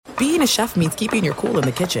being a chef means keeping your cool in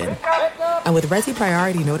the kitchen. And with Resi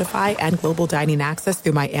Priority Notify and Global Dining Access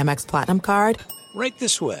through my Amex Platinum card, right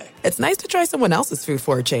this way. It's nice to try someone else's food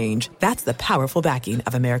for a change. That's the powerful backing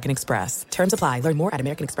of American Express. Terms apply. Learn more at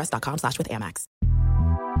americanexpress.com/withAmex.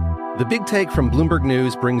 The Big Take from Bloomberg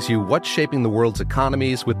News brings you what's shaping the world's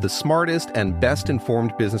economies with the smartest and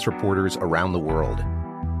best-informed business reporters around the world.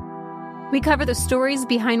 We cover the stories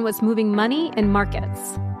behind what's moving money and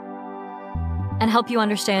markets, and help you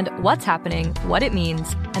understand what's happening, what it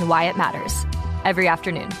means, and why it matters every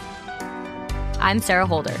afternoon. I'm Sarah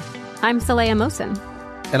Holder. I'm Saleha Mohsin.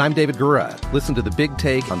 And I'm David Gura. Listen to The Big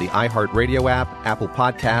Take on the iHeartRadio app, Apple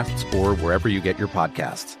Podcasts, or wherever you get your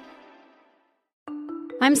podcasts.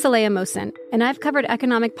 I'm Saleha Mohsin, and I've covered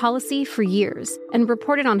economic policy for years and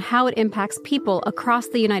reported on how it impacts people across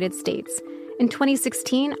the United States. In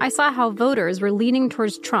 2016, I saw how voters were leaning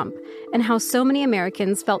towards Trump and how so many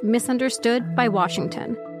Americans felt misunderstood by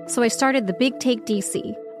Washington. So I started The Big Take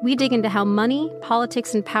DC. We dig into how money,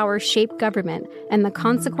 politics, and power shape government and the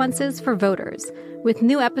consequences for voters. With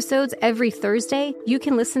new episodes every Thursday, you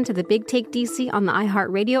can listen to The Big Take DC on the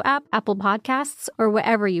iHeartRadio app, Apple Podcasts, or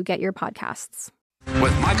wherever you get your podcasts.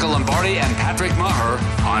 With Michael Lombardi and Patrick Maher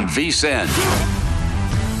on VSiN.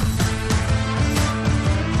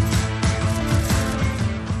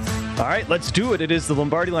 All right, let's do it. It is the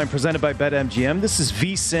Lombardi Line presented by BetMGM. This is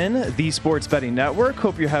VSiN, the Sports Betting Network.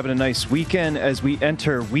 Hope you're having a nice weekend as we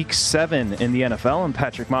enter Week 7 in the NFL. I'm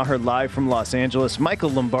Patrick Maher live from Los Angeles. Michael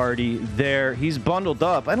Lombardi there. He's bundled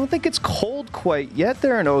up. I don't think it's cold quite yet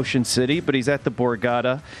there in Ocean City, but he's at the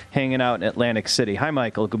Borgata hanging out in Atlantic City. Hi,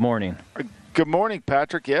 Michael. Good morning. Good morning,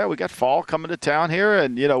 Patrick. Yeah, we got fall coming to town here,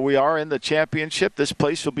 and, we are in the championship. This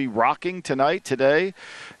place will be rocking today.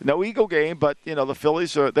 No Eagle game, but, the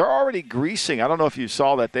Phillies, they're already greasing. I don't know if you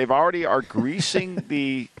saw that. They've already are greasing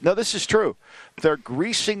no, this is true. They're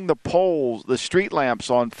greasing the poles, the street lamps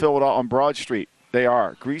on Philadelphia, on Broad Street. They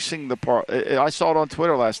are greasing the I saw it on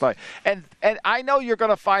Twitter last night. And I know you're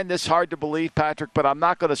going to find this hard to believe, Patrick, but I'm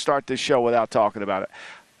not going to start this show without talking about it.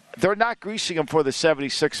 They're not greasing them for the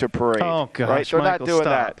 76er parade. Oh, gosh, right? They're Michael, not doing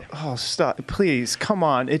stop. that. Oh, stop. Please, come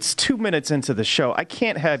on. It's 2 minutes into the show. I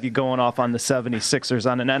can't have you going off on the 76ers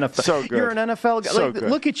on an NFL. So good. You're an NFL guy. So good.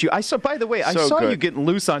 Look at you. By the way, I saw you getting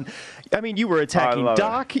loose on. You were attacking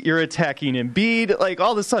Doc. You're attacking Embiid.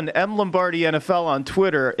 All of a sudden, M. Lombardi NFL on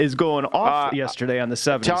Twitter is going off yesterday on the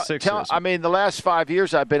 76ers. The last 5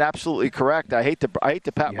 years I've been absolutely correct. I hate to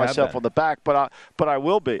pat myself on the back, but I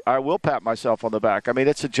will be. I will pat myself on the back.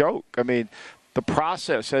 It's a joke. The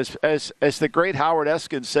process, as the great Howard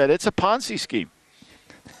Eskin said, it's a Ponzi scheme.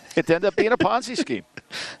 It ended up being a Ponzi scheme.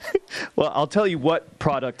 Well, I'll tell you what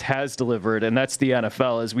product has delivered, and that's the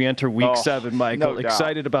NFL as we enter Week 7, Michael. No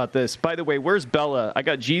excited about this. By the way, where's Bella? I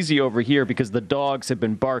got Jeezy over here because the dogs have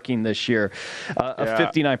been barking this year. A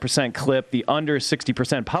 59% clip, the under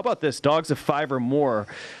 60%. How about this? Dogs of 5 or more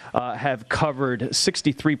have covered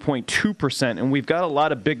 63.2%, and we've got a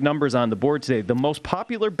lot of big numbers on the board today. The most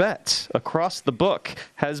popular bet across the book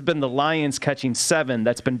has been the Lions catching 7.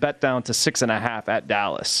 That's been bet down to 6.5 at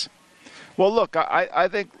Dallas. Well, look, I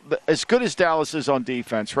think as good as Dallas is on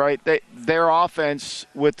defense, right, their offense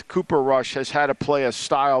with Cooper Rush has had to play a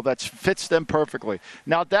style that fits them perfectly.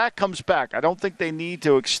 Now, Dak comes back. I don't think they need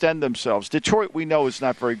to extend themselves. Detroit, we know, is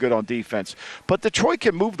not very good on defense. But Detroit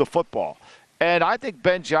can move the football. And I think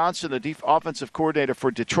Ben Johnson, the offensive coordinator for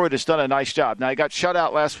Detroit, has done a nice job. Now, he got shut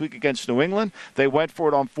out last week against New England. They went for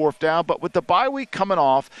it on 4th down. But with the bye week coming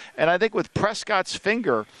off, and I think with Prescott's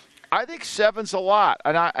finger, I think 7's a lot.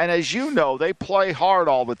 And as you know, they play hard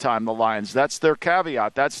all the time, the Lions. That's their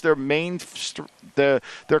caveat. That's their main their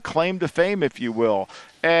claim to fame, if you will.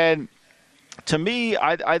 And to me,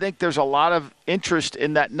 I think there's a lot of interest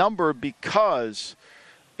in that number because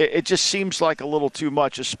it just seems like a little too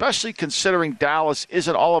much, especially considering Dallas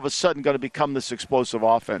isn't all of a sudden going to become this explosive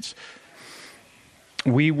offense.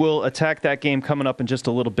 We will attack that game coming up in just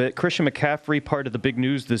a little bit. Christian McCaffrey, part of the big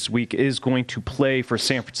news this week, is going to play for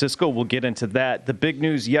San Francisco. We'll get into that. The big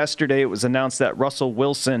news yesterday, it was announced that Russell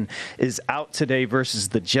Wilson is out today versus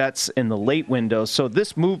the Jets in the late window. So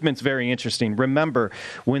this movement's very interesting. Remember,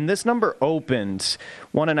 when this number opened,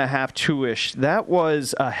 1.5, 2-ish, that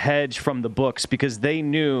was a hedge from the books because they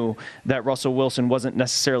knew that Russell Wilson wasn't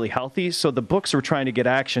necessarily healthy. So the books were trying to get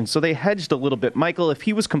action. So they hedged a little bit. Michael, if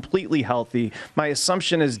he was completely healthy, my assumption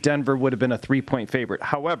is Denver would have been a 3-point favorite.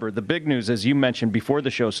 However, the big news, as you mentioned before the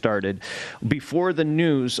show started, before the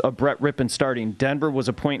news of Brett Rippon starting, Denver was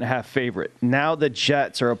a 1.5 favorite. Now the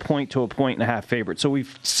Jets are a 1 to a 1.5 favorite. So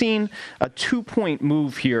we've seen a 2-point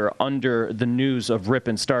move here under the news of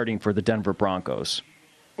Rippon starting for the Denver Broncos.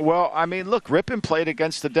 Well, I mean, look, Rippon played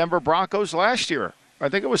against the Denver Broncos last year. I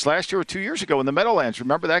think it was last year or 2 years ago in the Meadowlands.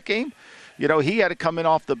 Remember that game? He had to come in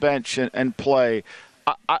off the bench and play.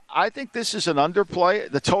 I think this is an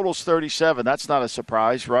underplay. The total's 37. That's not a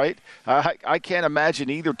surprise, right? I can't imagine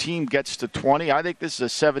either team gets to 20. I think this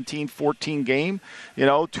is a 17-14 game,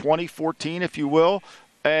 20-14 if you will.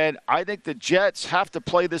 And I think the Jets have to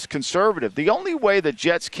play this conservative. The only way the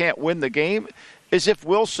Jets can't win the game is if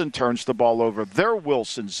Wilson turns the ball over. Their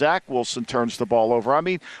Wilson, Zach Wilson, turns the ball over. I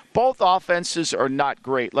mean, both offenses are not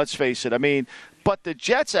great, let's face it. I mean, but the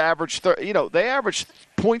Jets average, they average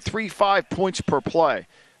 0.35 points per play.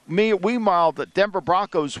 Meanwhile, the Denver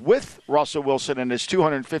Broncos with Russell Wilson and his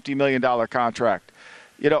 $250 million contract,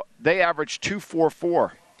 they average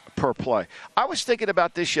 2.44 per play. I was thinking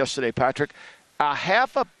about this yesterday, Patrick.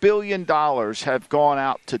 $500 million have gone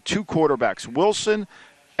out to two quarterbacks, Wilson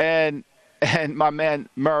and my man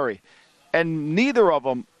Murray. And neither of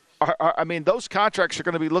them those contracts are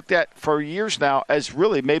going to be looked at for years now as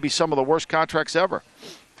really maybe some of the worst contracts ever.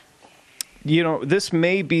 This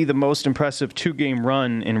may be the most impressive two-game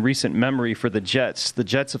run in recent memory for the Jets. The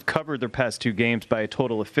Jets have covered their past two games by a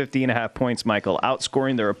total of 50.5 points, Michael,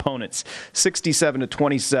 outscoring their opponents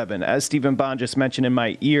 67-27. As Stephen Bond just mentioned in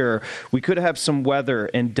my ear, we could have some weather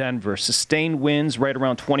in Denver. Sustained winds right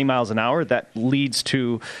around 20 miles an hour. That leads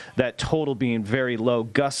to that total being very low,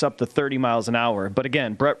 gusts up to 30 miles an hour. But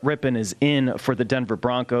again, Brett Rippon is in for the Denver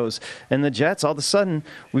Broncos. And the Jets, all of a sudden,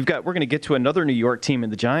 we're going to get to another New York team in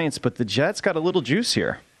the Giants, but the Jets got a little juice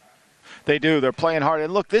here. They do. They're playing hard.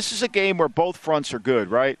 And look, this is a game where both fronts are good,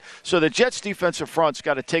 right? So the Jets' defensive front's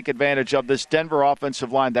got to take advantage of this Denver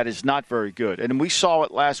offensive line that is not very good. And we saw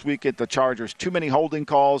it last week at the Chargers. Too many holding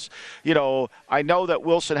calls. I know that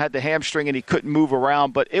Wilson had the hamstring and he couldn't move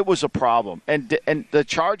around, but it was a problem. And the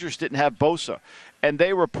Chargers didn't have Bosa. And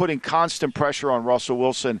they were putting constant pressure on Russell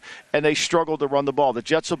Wilson, and they struggled to run the ball. The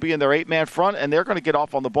Jets will be in their 8-man front, and they're going to get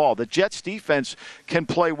off on the ball. The Jets' defense can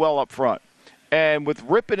play well up front. And with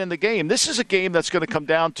Rippon in the game, this is a game that's going to come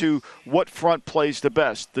down to what front plays the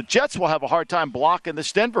best. The Jets will have a hard time blocking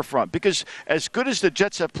this Denver front because as good as the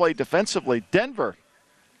Jets have played defensively, Denver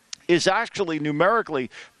is actually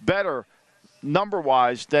numerically better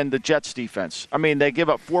number-wise than the Jets' defense. I mean, they give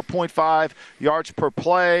up 4.5 yards per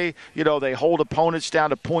play. They hold opponents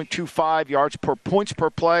down to 0.25 yards per points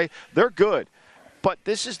per play. They're good. But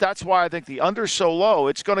that's why I think the under's so low.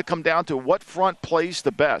 It's going to come down to what front plays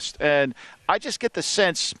the best. And I just get the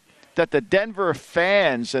sense that the Denver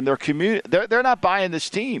fans and their community, they're not buying this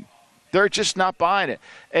team. They're just not buying it.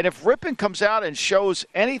 And if Rippon comes out and shows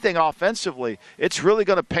anything offensively, it's really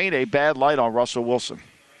going to paint a bad light on Russell Wilson.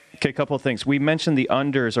 Okay, a couple of things. We mentioned the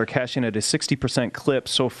unders are cashing at a 60% clip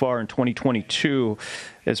so far in 2022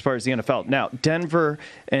 as far as the NFL. Now, Denver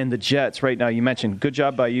and the Jets right now, you mentioned, good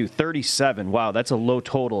job by you, 37. Wow, that's a low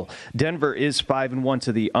total. Denver is 5-1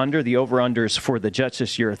 to the under. The over-unders for the Jets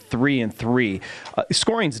this year, 3-3.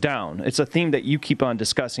 Scoring's down. It's a theme that you keep on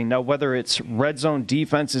discussing. Now, whether it's red zone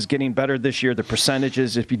defense is getting better this year, the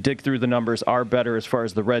percentages, if you dig through the numbers, are better as far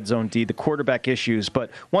as the red zone D, the quarterback issues.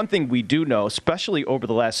 But one thing we do know, especially over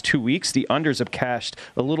the last 2 weeks, the unders have cashed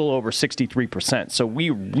a little over 63%. So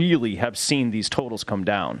we really have seen these totals come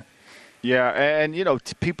down. Yeah, and,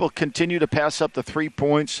 people continue to pass up the 3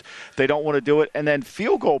 points. They don't want to do it. And then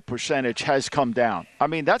field goal percentage has come down. I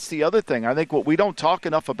mean, that's the other thing. I think what we don't talk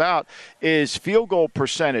enough about is field goal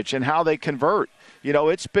percentage and how they convert.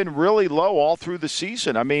 It's been really low all through the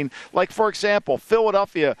season. I mean, like, for example,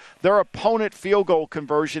 Philadelphia, their opponent field goal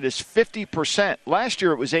conversion is 50%. Last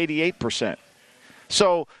year it was 88%.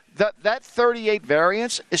 So that 38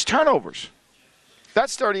 variance is turnovers.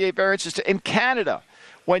 That's 38 variances in Canada.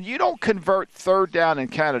 When you don't convert third down in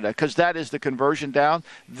Canada, because that is the conversion down,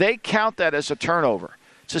 they count that as a turnover.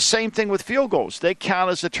 It's the same thing with field goals. They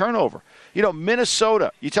count as a turnover.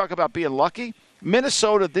 Minnesota, you talk about being lucky.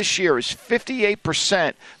 Minnesota this year is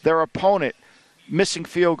 58% their opponent missing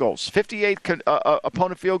field goals, 58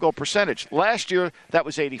 opponent field goal percentage. Last year, that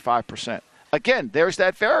was 85%. Again, there's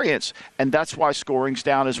that variance, and that's why scoring's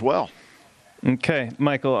down as well. Okay,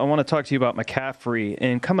 Michael, I want to talk to you about McCaffrey.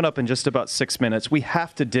 And coming up in just about 6 minutes, we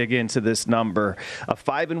have to dig into this number. A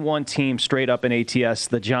 5-1 team straight up in ATS,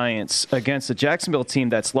 the Giants, against a Jacksonville team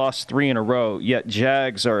that's lost 3 in a row, yet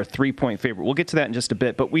Jags are a 3-point favorite. We'll get to that in just a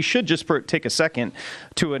bit, but we should just take a second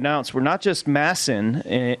to announce we're not just Masson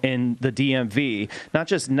in the DMV, not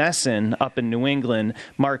just Nesson up in New England,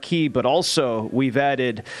 Marquee, but also we've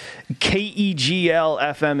added KEGL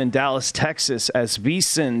FM in Dallas, Texas, as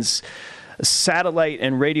VSiN's satellite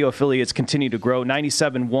and radio affiliates continue to grow.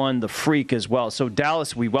 97.1, The Freak as well. So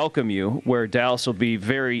Dallas, we welcome you, where Dallas will be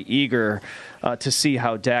very eager to see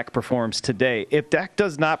how Dak performs today. If Dak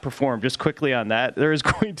does not perform, just quickly on that, there is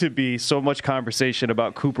going to be so much conversation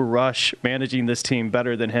about Cooper Rush managing this team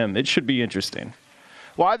better than him. It should be interesting.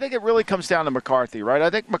 Well, I think it really comes down to McCarthy, right? I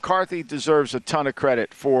think McCarthy deserves a ton of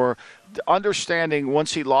credit for understanding,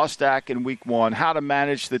 once he lost Dak in week 1, how to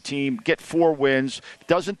manage the team, get 4 wins,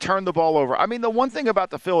 doesn't turn the ball over. I mean, the one thing about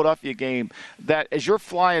the Philadelphia game, that as you're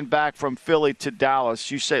flying back from Philly to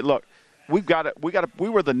Dallas, you say, look, we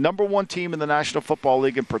were the number 1 team in the National Football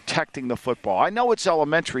League in protecting the football. I know it's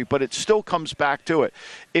elementary, but it still comes back to it.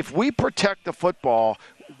 If we protect the football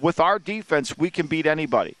with our defense, we can beat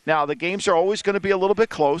anybody. Now, the games are always going to be a little bit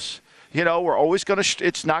close. You know, we're always going to –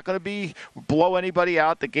 it's not going to be blow anybody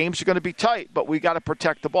out. The games are going to be tight, but we got to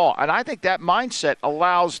protect the ball. And I think that mindset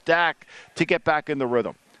allows Dak to get back in the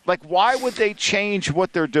rhythm. Like, why would they change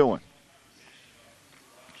what they're doing?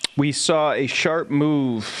 We saw a sharp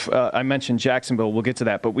move. I mentioned Jacksonville. We'll get to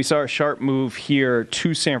that. But we saw a sharp move here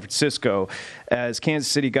to San Francisco as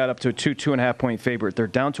Kansas City got up to a 2.5-point favorite. They're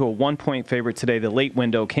down to a 1-point favorite today, the late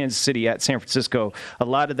window, Kansas City at San Francisco. A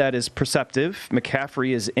lot of that is perceptive.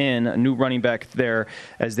 McCaffrey is in, a new running back there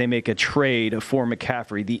as they make a trade for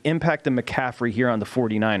McCaffrey. The impact of McCaffrey here on the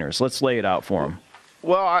 49ers. Let's lay it out for him.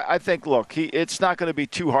 Well, I think, look, it's not going to be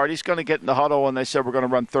too hard. He's going to get in the huddle, and they said we're going to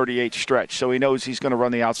run 38 stretch. So he knows he's going to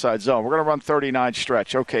run the outside zone. We're going to run 39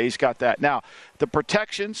 stretch. Okay, he's got that. Now, the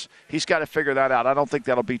protections, he's got to figure that out. I don't think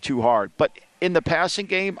that'll be too hard. But in the passing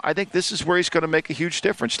game, I think this is where he's going to make a huge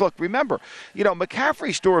difference. Look, remember,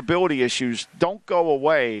 McCaffrey's durability issues don't go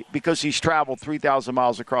away because he's traveled 3,000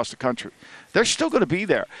 miles across the country. They're still going to be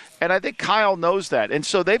there. And I think Kyle knows that. And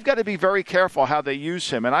so they've got to be very careful how they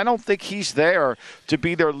use him. And I don't think he's there to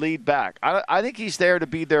be their lead back. I think he's there to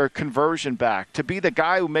be their conversion back, to be the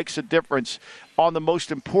guy who makes a difference on the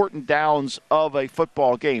most important downs of a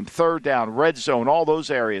football game, third down, red zone, all those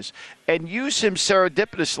areas, and use him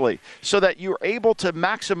serendipitously so that you're able to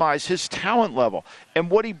maximize his talent level and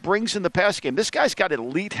what he brings in the pass game. This guy's got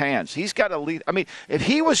elite hands. He's got elite. I mean, if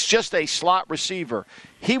he was just a slot receiver,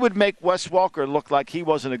 he would make Wes Welker look like he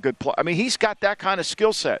wasn't a good player. I mean, he's got that kind of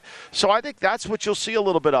skill set. So I think that's what you'll see a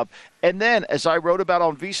little bit of. And then, as I wrote about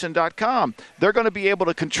on VSiN.com, they're going to be able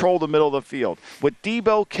to control the middle of the field. With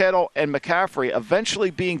Debo, Kittle, and McCaffrey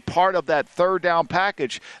eventually being part of that third down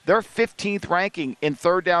package, their 15th ranking in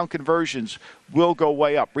third down conversions will go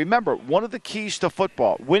way up. Remember, one of the keys to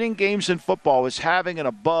football, winning games in football, is having an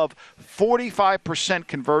above 45%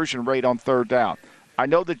 conversion rate on third down. I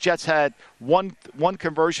know the Jets had one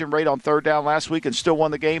conversion rate on third down last week and still won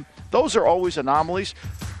the game. Those are always anomalies.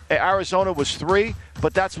 Arizona was 3,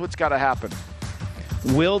 but that's what's got to happen.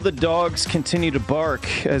 Will the dogs continue to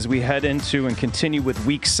bark as we head into and continue with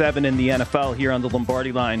Week 7 in the NFL here on the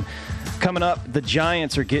Lombardi line? Coming up, the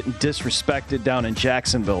Giants are getting disrespected down in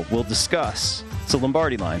Jacksonville. We'll discuss. It's the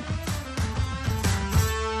Lombardi line.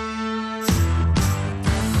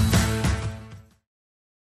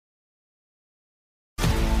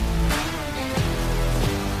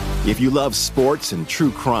 If you love sports and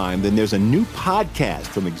true crime, then there's a new podcast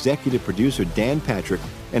from executive producer Dan Patrick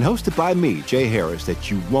and hosted by me, Jay Harris,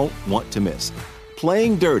 that you won't want to miss.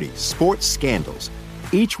 Playing Dirty: Sports Scandals.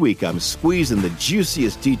 Each week, I'm squeezing the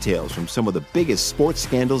juiciest details from some of the biggest sports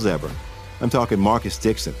scandals ever. I'm talking Marcus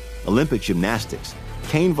Dixon, Olympic gymnastics,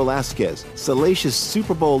 Cain Velasquez, salacious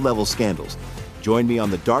Super Bowl-level scandals. Join me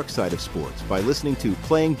on the dark side of sports by listening to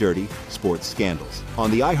Playing Dirty: Sports Scandals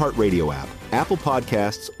on the iHeartRadio app, Apple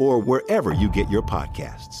Podcasts, or wherever you get your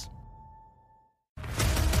podcasts.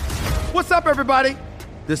 What's up, everybody?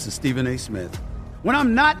 This is Stephen A. Smith. When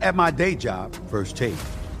I'm not at my day job, First Take,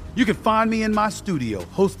 you can find me in my studio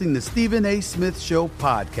hosting the Stephen A. Smith Show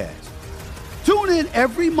podcast. Tune in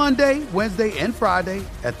every Monday, Wednesday, and Friday,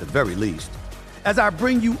 at the very least, as I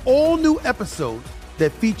bring you all new episodes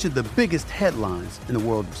that feature the biggest headlines in the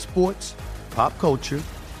world of sports, pop culture,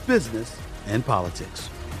 business, and politics.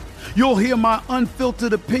 You'll hear my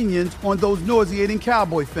unfiltered opinions on those nauseating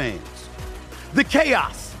Cowboy fans, the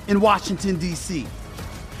chaos in Washington, D.C.,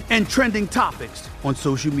 and trending topics on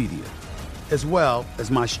social media, as well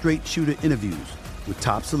as my straight shooter interviews with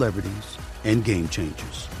top celebrities and game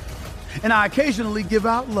changers. And I occasionally give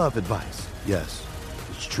out love advice. Yes,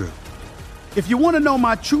 it's true. If you want to know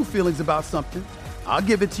my true feelings about something, I'll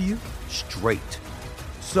give it to you straight.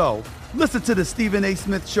 So listen to the Stephen A.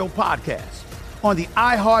 Smith Show podcast on the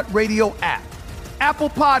iHeartRadio app, Apple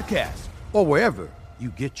Podcasts, or wherever you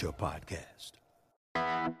get your podcast.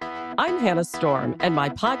 I'm Hannah Storm, and my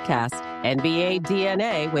podcast, NBA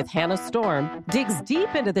DNA with Hannah Storm digs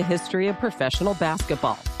deep into the history of professional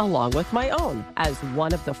basketball, along with my own, as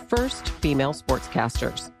one of the first female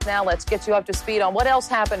sportscasters. Now let's get you up to speed on what else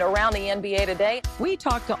happened around the NBA today. We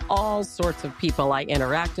talked to all sorts of people I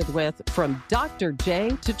interacted with, from Dr.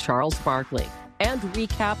 J to Charles Barkley, and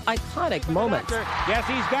recap iconic moments. Yes,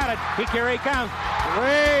 he's got it. Here he comes.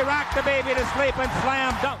 Way rock the baby to sleep and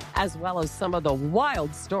slam dunk. As well as some of the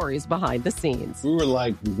wild stories behind the scenes. We were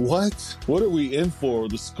like, what? What are we in for?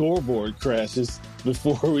 The scoreboard crashes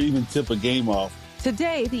before we even tip a game off.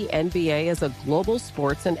 Today, the NBA is a global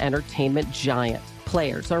sports and entertainment giant.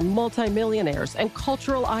 Players are multimillionaires and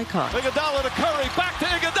cultural icons. Iguodala to Curry, back to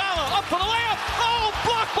Iguodala, up for the layup. Oh,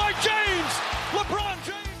 blocked by James. LeBron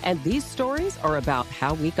James. And these stories are about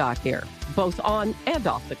how we got here, both on and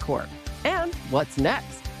off the court. And what's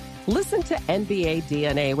next? Listen to NBA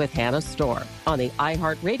DNA with Hannah Storm on the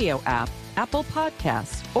iHeartRadio app, Apple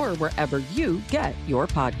Podcasts, or wherever you get your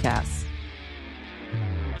podcasts.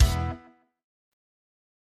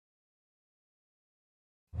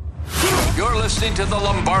 You're listening to the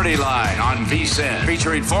Lombardi Line on VSiN,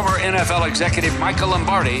 featuring former NFL executive Michael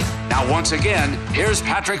Lombardi. Now, once again, here's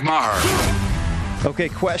Patrick Maher. Okay,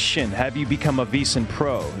 question. Have you become a VSiN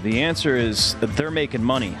Pro? The answer is they're making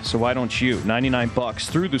money, so why don't you? $99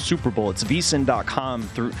 through the Super Bowl. It's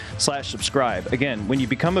VSiN.com/subscribe. Again, when you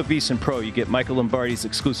become a VSiN Pro, you get Michael Lombardi's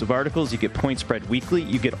exclusive articles, you get Point Spread Weekly,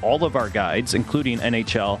 you get all of our guides, including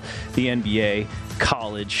NHL, the NBA,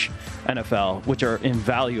 college, NFL, which are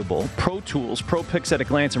invaluable. Pro Tools, Pro Picks at a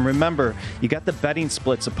glance. And remember, you got the betting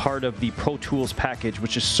splits a part of the Pro Tools package,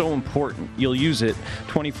 which is so important. You'll use it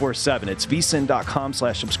 24/7. It's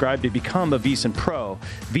VSiN.com/subscribe to become a VSiN Pro.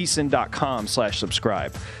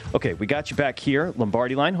 VSiN.com/subscribe. Okay, we got you back here,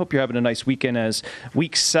 Lombardi Line. Hope you're having a nice weekend as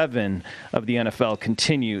Week 7 of the NFL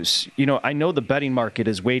continues. You know, I know the betting market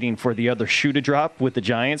is waiting for the other shoe to drop with the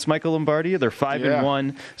Giants, Michael Lombardi. They're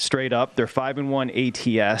 5-1 straight up. They're 5-1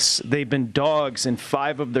 ATS. They've been dogs in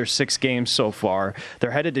 5 of their 6 games so far.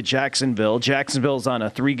 They're headed to Jacksonville. Jacksonville's on a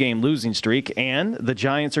 3-game losing streak, and the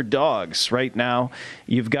Giants are dogs. Right now,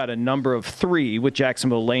 you've got a number of 3 with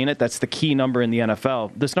Jacksonville laying it. That's the key number in the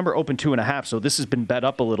NFL. This number opened 2.5, so this has been bet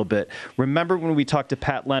up a little bit. Remember when we talked to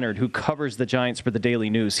Pat Leonard, who covers the Giants for the Daily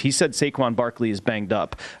News? He said Saquon Barkley is banged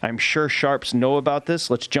up. I'm sure sharps know about this.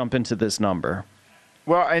 Let's jump into this number.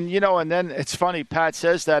 Well, and then it's funny, Pat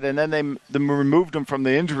says that, and then they removed him from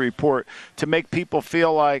the injury report to make people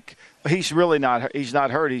feel like he's not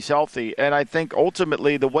hurt, he's healthy. And I think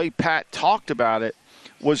ultimately the way Pat talked about it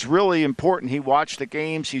was really important. He watched the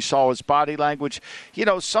games, he saw his body language. You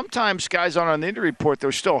know, sometimes guys aren't on the injury report,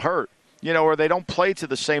 they're still hurt, or they don't play to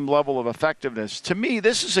the same level of effectiveness. To me,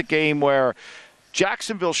 this is a game where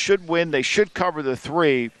Jacksonville should win. They should cover the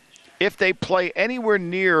 3 if they play anywhere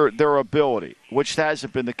near their ability, which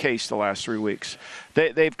hasn't been the case the last 3 weeks.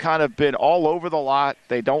 They've kind of been all over the lot.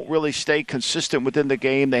 They don't really stay consistent within the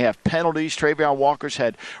game. They have penalties. Travion Walker's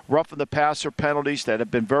had roughing the passer penalties that have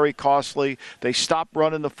been very costly. They stopped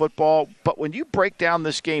running the football. But when you break down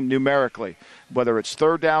this game numerically, whether it's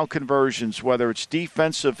third down conversions, whether it's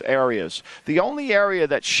defensive areas, the only area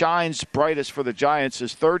that shines brightest for the Giants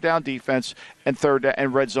is third down defense and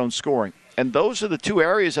red zone scoring. And those are the 2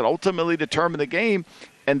 areas that ultimately determine the game,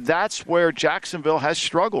 and that's where Jacksonville has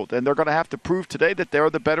struggled, and they're going to have to prove today that they're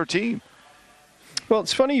the better team. Well,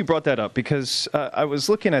 it's funny you brought that up because I was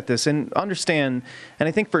looking at this and understand, and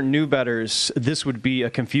I think for new bettors, this would be a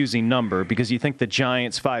confusing number because you think the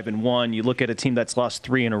Giants 5-1, you look at a team that's lost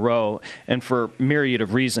 3 in a row, and for myriad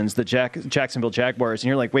of reasons, the Jacksonville Jaguars, and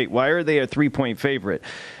you're like, wait, why are they a 3-point favorite?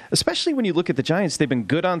 Especially when you look at the Giants, they've been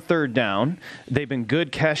good on third down. They've been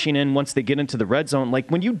good cashing in once they get into the red zone. Like,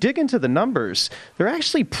 when you dig into the numbers, they're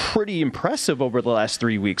actually pretty impressive over the last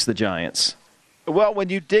 3 weeks, the Giants. Well, when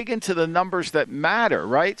you dig into the numbers that matter,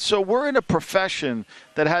 right? So we're in a profession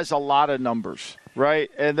that has a lot of numbers, right?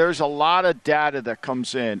 And there's a lot of data that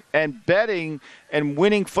comes in. And betting and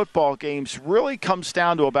winning football games really comes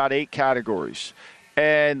down to about 8 categories.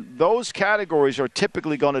 And those categories are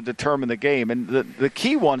typically going to determine the game. And the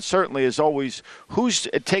key one certainly is always who's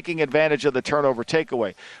taking advantage of the turnover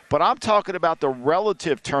takeaway. But I'm talking about the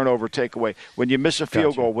relative turnover takeaway. When you miss a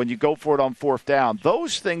field goal, when you go for it on 4th down,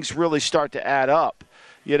 those things really start to add up,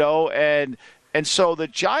 and so the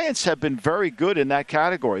Giants have been very good in that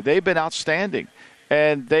category. They've been outstanding.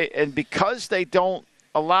 And because they don't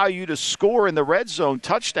allow you to score in the red zone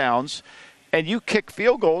touchdowns and you kick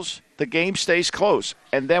field goals, the game stays close.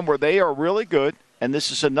 And then where they are really good and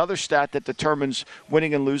this is another stat that determines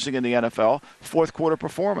winning and losing in the NFL, fourth quarter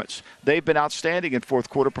performance. They've been outstanding in fourth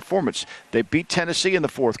quarter performance. They beat Tennessee in the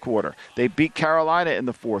fourth quarter. They beat Carolina in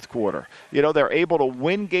the fourth quarter. They're able to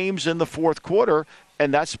win games in the fourth quarter,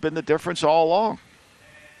 and that's been the difference all along.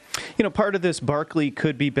 Part of this, Barkley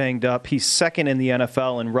could be banged up. He's second in the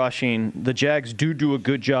NFL in rushing. The Jags do a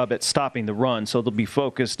good job at stopping the run, so they'll be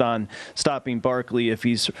focused on stopping Barkley if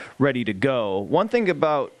he's ready to go. One thing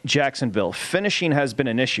about Jacksonville, finishing has been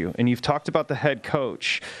an issue, and you've talked about the head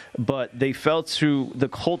coach, but they fell to the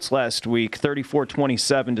Colts last week,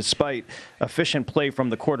 34-27, despite efficient play from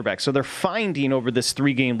the quarterback. So they're finding over this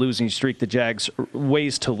 3-game losing streak the Jags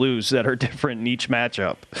ways to lose that are different in each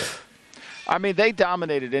matchup. I mean, they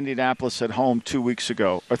dominated Indianapolis at home 2 weeks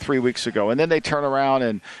ago or 3 weeks ago, and then they turn around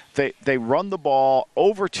and they run the ball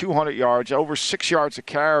over 200 yards, over 6 yards a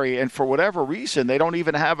carry, and for whatever reason, they don't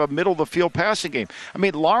even have a middle-of-the-field passing game. I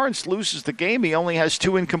mean, Lawrence loses the game. He only has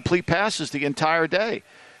 2 incomplete passes the entire day,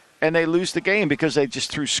 and they lose the game because they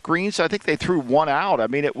just threw screens. I think they threw 1 out. I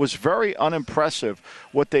mean, it was very unimpressive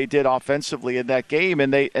what they did offensively in that game,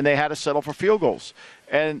 and they had to settle for field goals.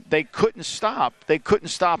 And they couldn't stop the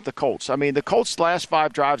Colts. I mean, the Colts' last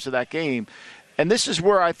 5 drives of that game, and this is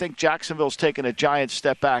where I think Jacksonville's taken a giant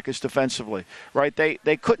step back is defensively, right?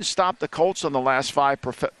 They couldn't stop the Colts on the last 5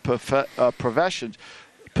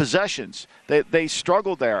 possessions. They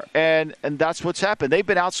struggled there, and that's what's happened. They've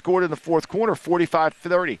been outscored in the fourth quarter,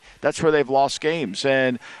 45-30. That's where they've lost games.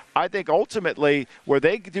 And I think ultimately where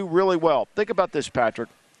they do really well, think about this, Patrick.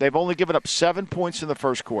 They've only given up 7 points in the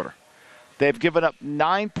first quarter. They've given up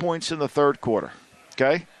 9 points in the third quarter,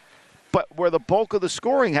 okay? But where the bulk of the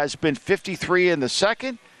scoring has been 53 in the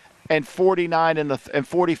second and 49 and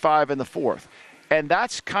 45 in the fourth. And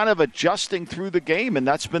that's kind of adjusting through the game, and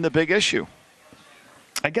that's been the big issue.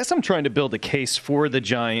 I guess I'm trying to build a case for the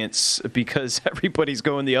Giants because everybody's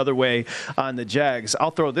going the other way on the Jags. I'll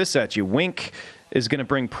throw this at you. Wink is going to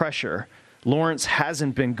bring pressure. Lawrence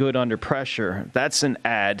hasn't been good under pressure. That's an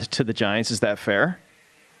add to the Giants. Is that fair?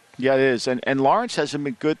 Yeah, it is. And Lawrence hasn't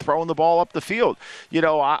been good throwing the ball up the field.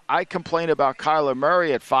 I complain about Kyler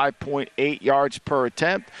Murray at 5.8 yards per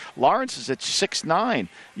attempt. Lawrence is at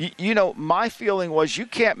 6.9. My feeling was you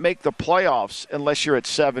can't make the playoffs unless you're at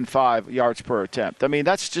 7.5 yards per attempt. I mean,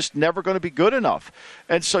 that's just never going to be good enough.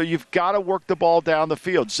 And so you've got to work the ball down the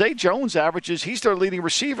field. Zay Jones he's their leading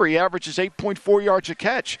receiver. He averages 8.4 yards a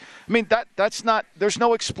catch. I mean, that's not – there's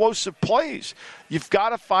no explosive plays. You've got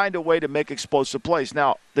to find a way to make explosive plays.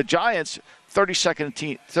 Now, the Giants, 32nd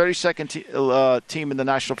team in the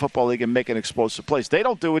National Football League in making explosive plays. They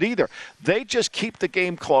don't do it either. They just keep the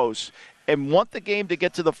game close and want the game to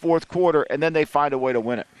get to the fourth quarter, and then they find a way to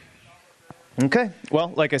win it. Okay.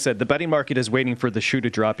 Well, like I said, the betting market is waiting for the shoe to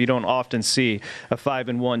drop. You don't often see a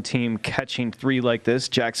 5-1 team catching 3 like this.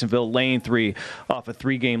 Jacksonville laying 3 off a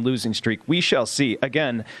 3-game losing streak. We shall see.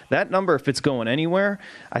 Again, that number, if it's going anywhere,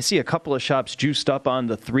 I see a couple of shops juiced up on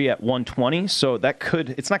the 3 at 120. So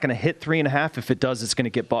it's not going to hit 3.5. If it does, it's going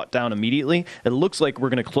to get bought down immediately. It looks like we're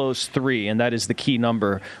going to close 3, and that is the key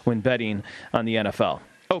number when betting on the NFL.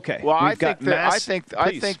 Okay. Well, I think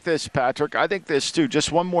this, Patrick. I think this too.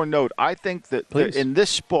 Just one more note. I think that in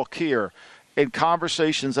this book here, in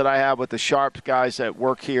conversations that I have with the sharp guys that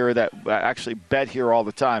work here, that actually bet here all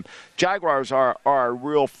the time, Jaguars are a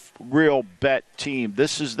real bet team.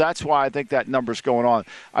 That's why I think that number's going on.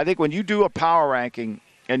 I think when you do a power ranking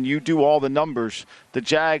and you do all the numbers, the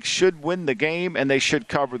Jags should win the game and they should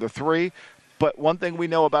cover the 3. But one thing we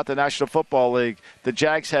know about the National Football League, the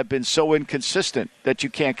Jags have been so inconsistent that you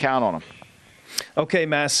can't count on them. Okay,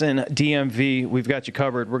 Masson, DMV, we've got you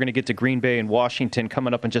covered. We're going to get to Green Bay and Washington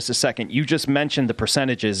coming up in just a second. You just mentioned the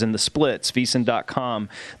percentages and the splits, VSiN.com,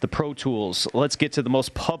 the Pro Tools. Let's get to the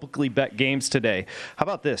most publicly bet games today. How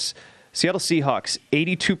about this? Seattle Seahawks,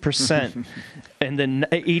 82%, and then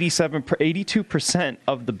 82%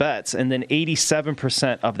 of the bets, and then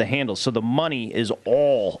 87% of the handles. So the money is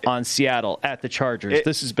all on Seattle at the Chargers.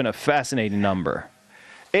 This has been a fascinating number.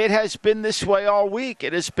 It has been this way all week.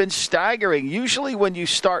 It has been staggering. Usually when you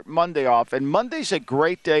start Monday off, and Monday's a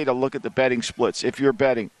great day to look at the betting splits if you're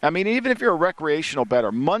betting. I mean, even if you're a recreational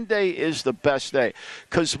bettor, Monday is the best day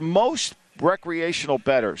because most recreational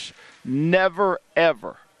bettors never,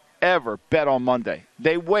 ever bet on Monday.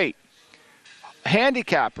 They wait.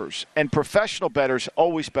 Handicappers and professional bettors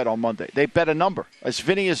always bet on Monday. They bet a number, as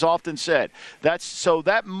Vinny has often said.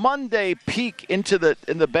 That Monday peak in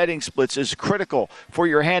the betting splits is critical for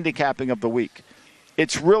your handicapping of the week.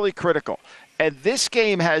 It's really critical. And this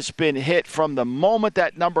game has been hit from the moment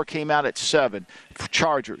that number came out at 7 for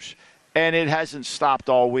Chargers. and it hasn't stopped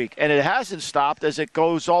all week. And it hasn't stopped as it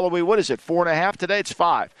goes all the way, 4.5 today? It's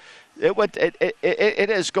 5. It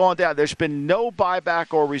has gone down. There's been no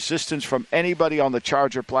buyback or resistance from anybody on the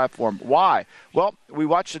Charger platform. Why? Well, we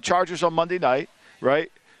watched the Chargers on Monday night,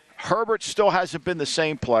 right? Herbert still hasn't been the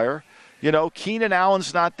same player. Keenan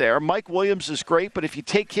Allen's not there. Mike Williams is great, but if you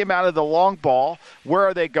take him out of the long ball, where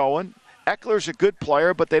are they going? Eckler's a good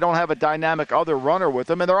player, but they don't have a dynamic other runner with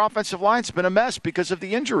them, and their offensive line's been a mess because of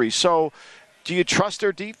the injuries. So do you trust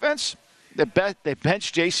their defense? They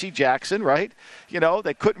benched J.C. Jackson, right?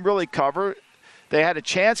 They couldn't really cover. They had a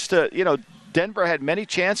chance to, Denver had many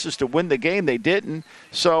chances to win the game. They didn't.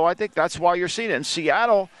 So I think that's why you're seeing it. In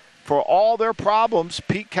Seattle, for all their problems,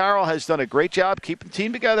 Pete Carroll has done a great job keeping the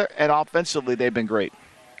team together, and offensively they've been great.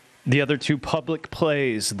 The other two public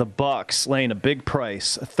plays, the Bucs laying a big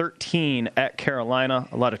price, 13 at Carolina.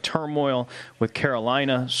 A lot of turmoil with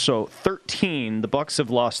Carolina. So 13, the Bucs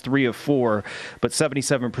have lost 3 of 4, but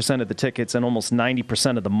 77% of the tickets and almost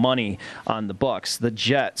 90% of the money on the Bucs. The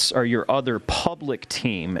Jets are your other public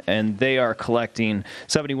team, and they are collecting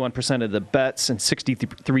 71% of the bets and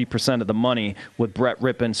 63% of the money with Brett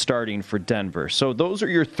Rippon starting for Denver. So those are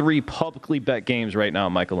your 3 publicly bet games right now,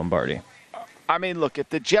 Michael Lombardi. I mean, look, if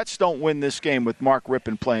the Jets don't win this game with Mark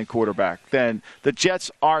Rippon playing quarterback, then the Jets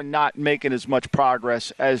are not making as much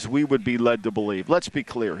progress as we would be led to believe. Let's be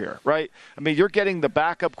clear here, right? I mean, you're getting the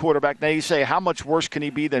backup quarterback. Now you say, how much worse can he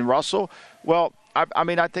be than Russell? Well, I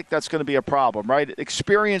think that's going to be a problem, right?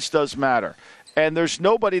 Experience does matter. And there's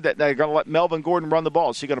nobody that they're going to let Melvin Gordon run the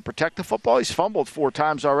ball. Is he going to protect the football? He's fumbled 4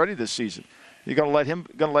 times already this season. You're going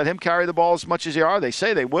to let him carry the ball as much as they are? They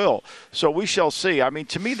say they will. So we shall see. I mean,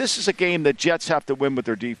 to me, this is a game that Jets have to win with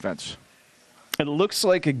their defense. It looks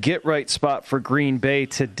like a get-right spot for Green Bay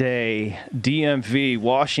today. DMV,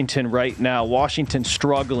 Washington right now. Washington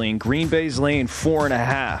struggling. Green Bay's laying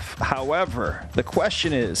 4.5. However, the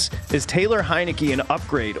question is Taylor Heineke an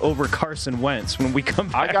upgrade over Carson Wentz? When we come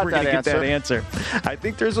back, we're going to get that answer. I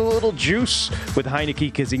think there's a little juice with Heineke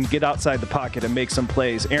because he can get outside the pocket and make some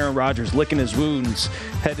plays. Aaron Rodgers licking his wounds,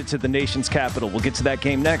 headed to the nation's capital. We'll get to that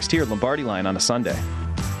game next here at Lombardi Line on a Sunday.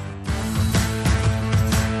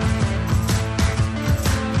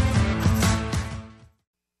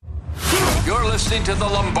 You're listening to the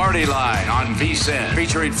Lombardi Line on VSiN,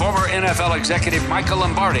 featuring former NFL executive Michael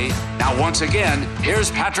Lombardi. Now, once again,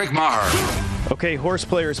 here's Patrick Maher. Okay, horse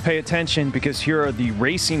players, pay attention because here are the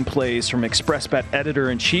racing plays from ExpressBet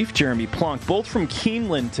editor-in-chief Jeremy Plunk, both from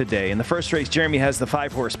Keeneland today. In the first race, Jeremy has the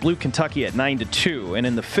 5-horse Blue Kentucky at 9-2. And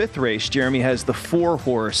in the 5th race, Jeremy has the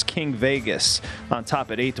 4-horse King Vegas on top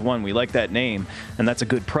at 8-1. We like that name, and that's a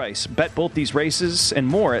good price. Bet both these races and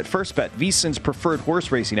more at FirstBet, VSiN's preferred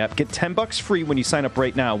horse racing app. Get $10 free when you sign up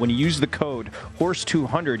right now. When you use the code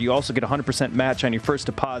HORSE200, you also get a 100% match on your first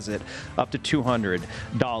deposit up to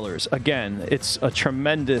 $200. Again, it's a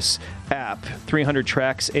tremendous app. 300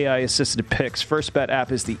 tracks, AI-assisted picks. FirstBet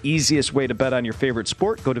app is the easiest way to bet on your favorite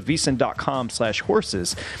sport. Go to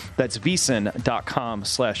vsin.com/horses. That's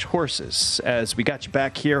vsin.com/horses. As we got you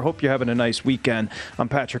back here, hope you're having a nice weekend. I'm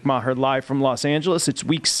Patrick Maher, live from Los Angeles. It's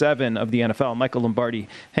week 7 of the NFL. Michael Lombardi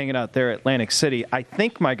hanging out there at Atlantic City. I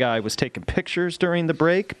think my guy was taking pictures during the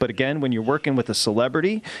break, but again, when you're working with a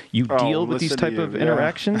celebrity, you deal with these type of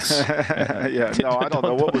interactions. Yeah, no, I don't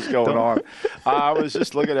know what was going on. I was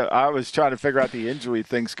just I was trying to figure out the injury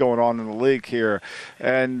things going on in the league here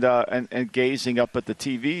and gazing up at the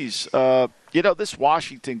TVs. This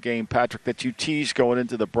Washington game, Patrick, that you teased going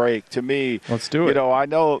into the break, to me, let's do it. I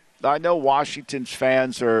know Washington's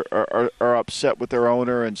fans are upset with their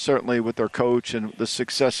owner and certainly with their coach and the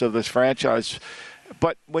success of this franchise.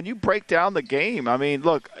 But when you break down the game, I mean,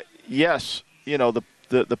 look, yes,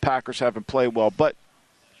 the Packers haven't played well, but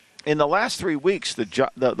in the last 3 weeks,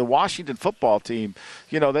 the Washington football team,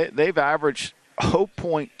 they've averaged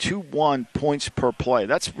 0.21 points per play.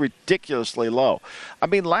 That's ridiculously low. I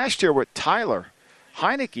mean, last year with Tyler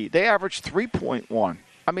Heineke, they averaged 3.1.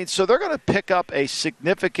 I mean, so they're going to pick up a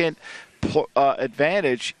significant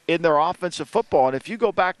advantage in their offensive football. And if you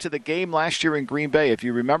go back to the game last year in Green Bay, if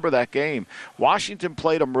you remember that game, Washington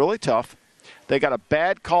played them really tough. They got a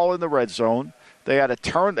bad call in the red zone. They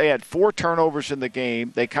had 4 turnovers in the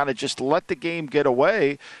game. They kind of just let the game get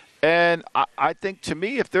away. And I think, to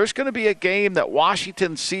me, if there's going to be a game that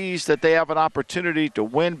Washington sees that they have an opportunity to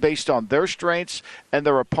win based on their strengths and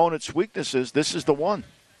their opponent's weaknesses, this is the one.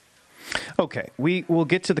 Okay, we will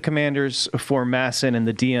get to the Commanders for Masson and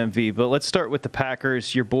the DMV, but let's start with the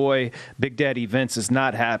Packers. Your boy, Big Daddy Vince, is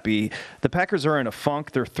not happy. The Packers are in a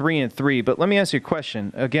funk. They're 3-3, but let me ask you a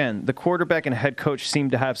question. Again, the quarterback and head coach seem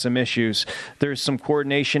to have some issues. There's some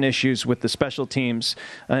coordination issues with the special teams,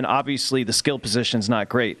 and obviously the skill position's not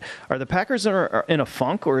great. Are the Packers are in a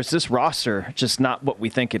funk, or is this roster just not what we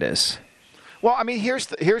think it is? Well, I mean, here's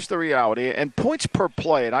the reality, and points per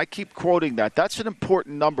play, and I keep quoting that. That's an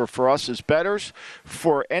important number for us as bettors,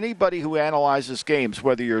 for anybody who analyzes games,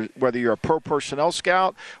 whether you're a pro personnel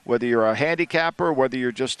scout, whether you're a handicapper, whether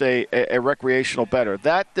you're just a recreational bettor.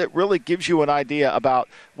 That really gives you an idea about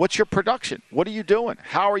what's your production, what are you doing,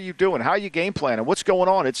 how are you doing, how are you game planning, what's going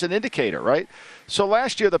on. It's an indicator, right? So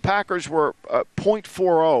last year the Packers were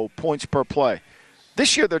 0.40 points per play.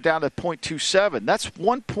 This year they're down to 0.27. That's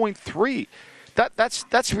 1.3.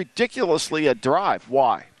 That's ridiculously a drive.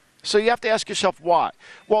 Why? So you have to ask yourself why.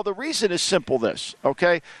 Well, the reason is simple this,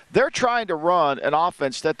 okay? They're trying to run an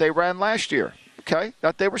offense that they ran last year, okay?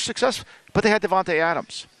 That they were successful, but they had Devontae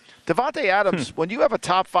Adams. Devontae Adams, when you have a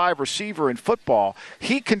top 5 receiver in football,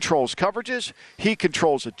 he controls coverages, he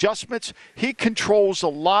controls adjustments, he controls a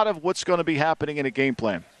lot of what's going to be happening in a game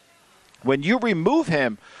plan. When you remove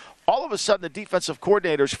him, all of a sudden the defensive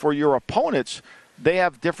coordinators for your opponents, they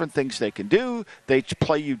have different things they can do. They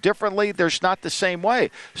play you differently. There's not the same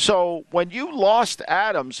way. So when you lost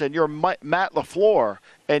Adams and you're Matt LaFleur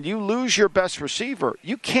and you lose your best receiver,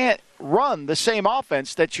 you can't run the same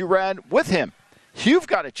offense that you ran with him. You've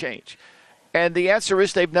got to change. And the answer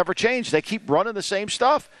is they've never changed. They keep running the same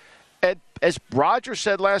stuff. And as Roger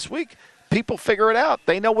said last week, people figure it out.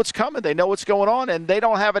 They know what's coming. They know what's going on, and they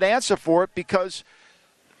don't have an answer for it because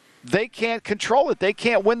they can't control it. They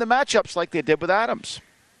can't win the matchups like they did with Adams.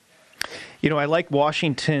 You know, I like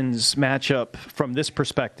Washington's matchup from this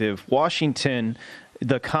perspective. Washington,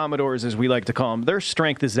 the Commodores, as we like to call them, their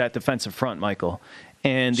strength is that defensive front, Michael.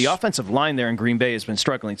 And the offensive line there in Green Bay has been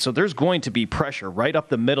struggling. So there's going to be pressure right up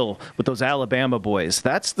the middle with those Alabama boys.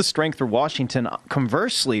 That's the strength for Washington.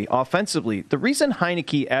 Conversely, offensively, the reason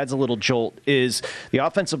Heineke adds a little jolt is the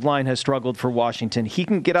offensive line has struggled for Washington. He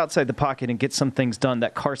can get outside the pocket and get some things done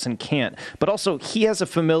that Carson can't. But also, he has a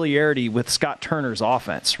familiarity with Scott Turner's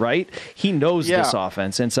offense, right? He knows this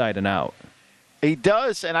offense inside and out. He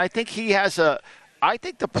does, and I think I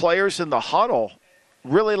think the players in the huddle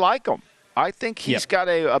really like him. I think he's got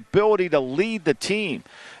an ability to lead the team.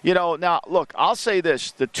 You know, now, look, I'll say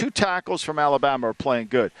this. The 2 tackles from Alabama are playing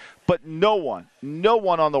good. But no one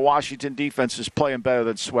on the Washington defense is playing better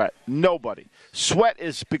than Sweat. Nobody. Sweat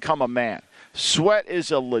has become a man. Sweat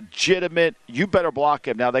is a legitimate, you better block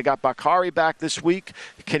him. Now, they got Bakari back this week.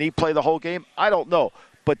 Can he play the whole game? I don't know.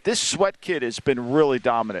 But this Sweat kid has been really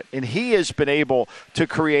dominant, and he has been able to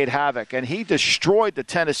create havoc. And he destroyed the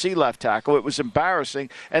Tennessee left tackle. It was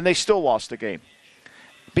embarrassing, and they still lost the game.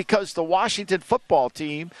 Because the Washington football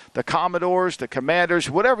team, the Commodores, the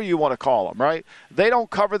Commanders, whatever you want to call them, right? They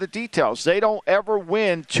don't cover the details. They don't ever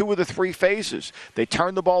win 2 of the 3 phases. They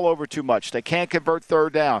turn the ball over too much. They can't convert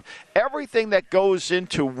third down. Everything that goes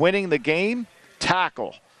into winning the game,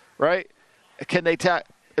 tackle, right? Can they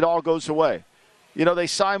it all goes away. You know, they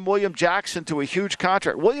signed William Jackson to a huge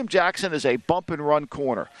contract. William Jackson is a bump-and-run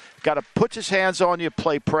corner. Got to put his hands on you,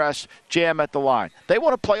 play press, jam at the line. They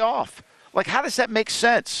want to play off. Like, how does that make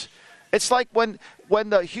sense? It's like when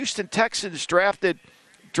the Houston Texans drafted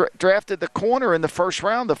the corner in the first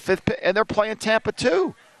round, the 5th pick, and they're playing Tampa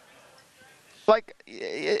 2. Like,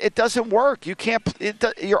 it doesn't work. You can't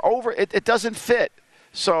 – you're over – it doesn't fit.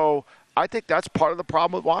 So I think that's part of the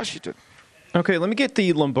problem with Washington. Okay, let me get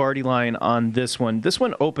the Lombardi line on this one. This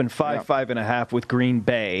one opened 5.5 with Green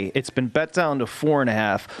Bay. It's been bet down to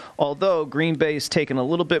 4.5, although Green Bay's taken a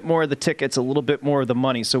little bit more of the tickets, a little bit more of the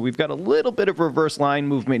money. So we've got a little bit of reverse line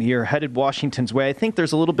movement here, headed Washington's way. I think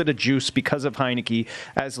there's a little bit of juice because of Heineke,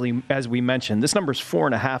 as we mentioned. This number's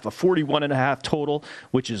 4.5, a 41.5 total,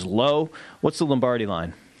 which is low. What's the Lombardi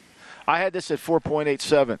line? I had this at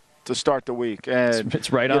 4.87 to start the week. And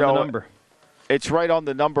it's right on the number. It's right on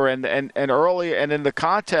the number, and early, and in the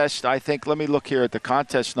contest, I think, let me look here at the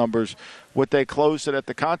contest numbers, what they closed it at.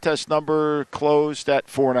 The contest number closed at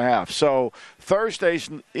 4.5. So Thursdays,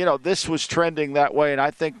 you know, this was trending that way, and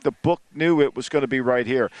I think the book knew it was going to be right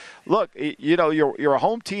here. Look, you know, you're a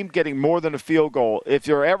home team getting more than a field goal. If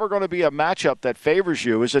you're ever going to be a matchup that favors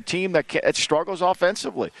you, is a team that struggles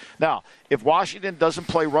offensively. Now, if Washington doesn't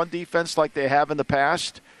play run defense like they have in the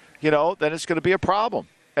past, you know, then it's going to be a problem.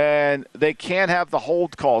 And they can't have the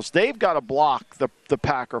hold calls. They've got to block the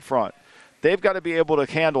Packer front. They've got to be able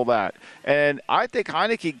to handle that. And I think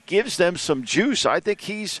Heineke gives them some juice. I think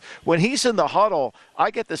when he's in the huddle,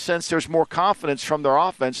 I get the sense there's more confidence from their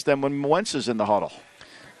offense than when Wentz is in the huddle.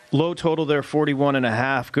 Low total there,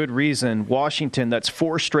 41.5. Good reason. Washington, that's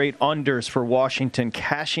 4 straight unders for Washington,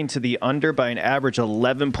 cashing to the under by an average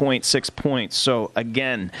 11.6 points. So,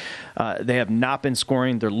 again, they have not been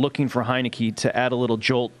scoring. They're looking for Heineke to add a little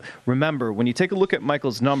jolt. Remember, when you take a look at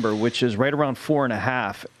Michael's number, which is right around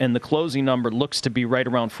 4.5, and the closing number looks to be right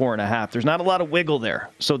around 4.5, there's not a lot of wiggle there.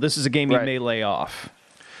 So this is a game you may lay off.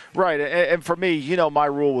 Right, and for me, my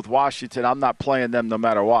rule with Washington, I'm not playing them no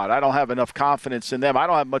matter what. I don't have enough confidence in them. I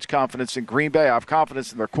don't have much confidence in Green Bay. I have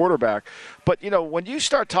confidence in their quarterback. But, when you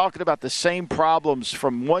start talking about the same problems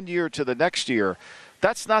from one year to the next year,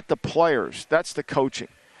 that's not the players. That's the coaching,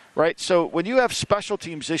 right? So when you have special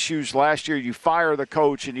teams issues last year, you fire the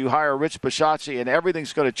coach and you hire Rich Bisaccia and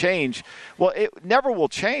everything's going to change. Well, it never will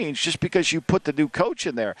change just because you put the new coach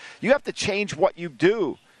in there. You have to change what you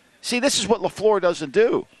do. See, this is what LaFleur doesn't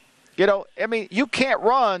do. You can't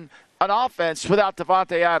run an offense without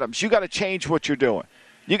Devontae Adams. You got to change what you're doing.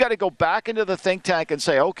 You got to go back into the think tank and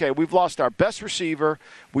say, okay, we've lost our best receiver.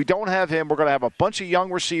 We don't have him. We're going to have a bunch of young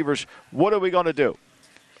receivers. What are we going to do?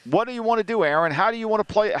 What do you want to do, Aaron? How do you want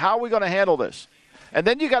to play? How are we going to handle this? And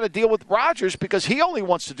then you got to deal with Rodgers because he only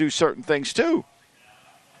wants to do certain things too.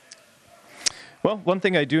 Well, one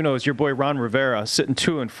thing I do know is your boy Ron Rivera, sitting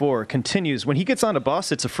 2-4, continues. When he gets on a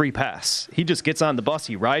bus, it's a free pass. He just gets on the bus.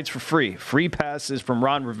 He rides for free. Free passes from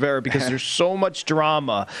Ron Rivera because there's so much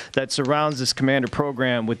drama that surrounds this Commander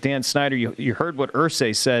program with Dan Snyder. You heard what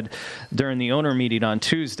Irsay said during the owner meeting on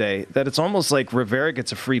Tuesday, that it's almost like Rivera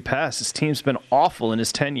gets a free pass. His team's been awful in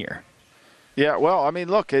his tenure. Yeah, well,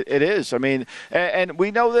 look, it is. And we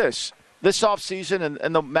know this offseason,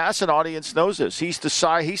 and the Masson audience knows this. He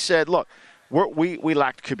said, look, we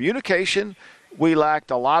lacked communication. We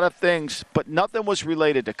lacked a lot of things, but nothing was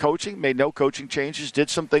related to coaching. Made no coaching changes, did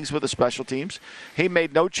some things with the special teams. He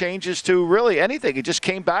made no changes to really anything. He just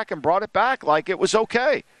came back and brought it back like it was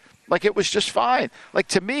okay, like it was just fine. Like,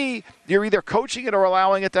 to me, you're either coaching it or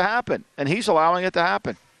allowing it to happen, and he's allowing it to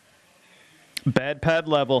happen. Bad pad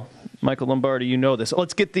level. Michael Lombardi, you know this.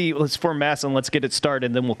 Let's for Masson, let's get it started,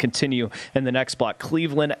 and then we'll continue in the next block.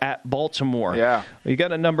 Cleveland at Baltimore. Yeah. You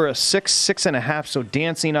got a number of 6.5, so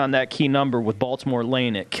dancing on that key number with Baltimore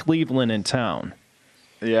laying it. Cleveland in town.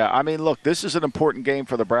 Yeah, look, this is an important game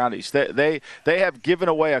for the Brownies. They have given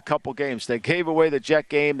away a couple games. They gave away the Jet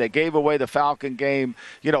game. They gave away the Falcon game.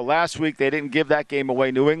 Last week they didn't give that game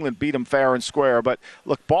away. New England beat them fair and square. But,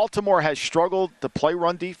 look, Baltimore has struggled to play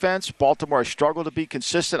run defense. Baltimore has struggled to be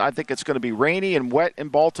consistent. I think it's going to be rainy and wet in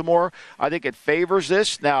Baltimore. I think it favors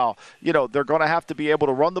this. Now, they're going to have to be able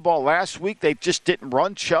to run the ball. Last week they just didn't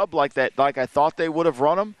run Chubb like I thought they would have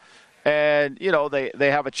run him. And, they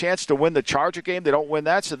have a chance to win the Charger game. They don't win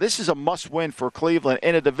that. So this is a must-win for Cleveland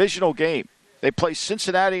in a divisional game. They play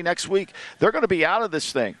Cincinnati next week. They're going to be out of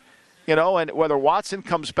this thing, and whether Watson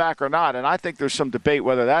comes back or not. And I think there's some debate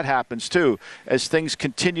whether that happens, too, as things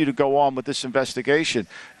continue to go on with this investigation.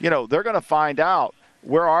 They're going to find out,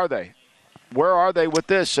 where are they? Where are they with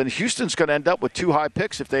this? And Houston's going to end up with 2 high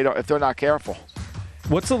picks if they're not careful.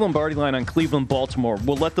 What's the Lombardi line on Cleveland-Baltimore?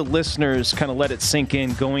 We'll let the listeners kind of let it sink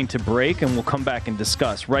in going to break, and we'll come back and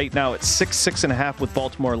discuss. Right now it's 6.5 with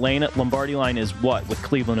Baltimore laying it. Lombardi line is what with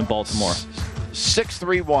Cleveland and Baltimore?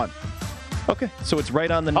 6-3-1. Okay, so it's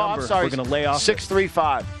right on the number. I'm sorry. We're going to lay off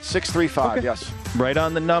 6-3-5. 6-3-5, okay. Yes. Right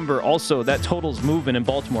on the number. Also, that total's moving in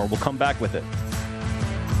Baltimore. We'll come back with it.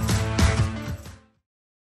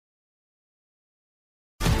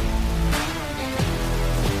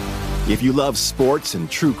 If you love sports and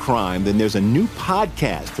true crime, then there's a new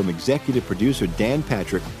podcast from executive producer Dan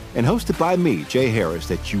Patrick and hosted by me, Jay Harris,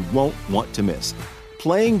 that you won't want to miss.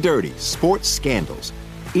 Playing Dirty: Sports Scandals.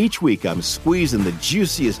 Each week, I'm squeezing the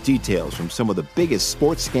juiciest details from some of the biggest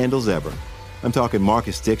sports scandals ever. I'm talking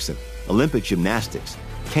Marcus Dixon, Olympic gymnastics,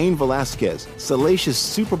 Cain Velasquez, salacious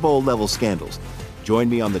Super Bowl-level scandals. Join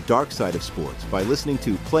me on the dark side of sports by listening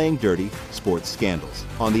to Playing Dirty: Sports Scandals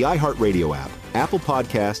on the iHeartRadio app, Apple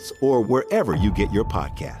Podcasts, or wherever you get your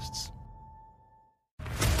podcasts.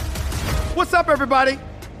 What's up, everybody?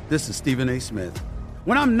 This is Stephen A. Smith.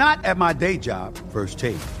 When I'm not at my day job, First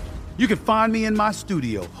Take, you can find me in my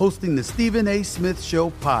studio hosting the Stephen A. Smith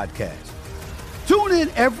Show podcast. Tune in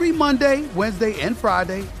every Monday, Wednesday, and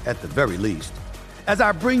Friday, at the very least, as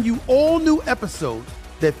I bring you all new episodes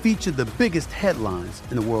that feature the biggest headlines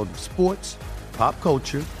in the world of sports, pop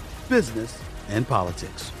culture, business, and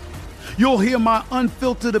politics. You'll hear my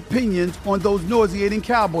unfiltered opinions on those nauseating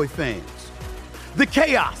Cowboy fans, the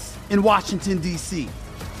chaos in Washington, D.C.,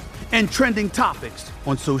 and trending topics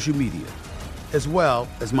on social media, as well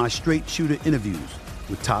as my straight shooter interviews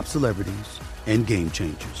with top celebrities and game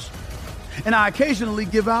changers. And I occasionally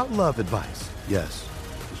give out love advice. Yes,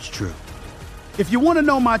 it's true. If you want to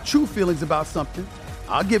know my true feelings about something,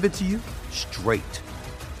 I'll give it to you straight.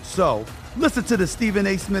 So listen to the Stephen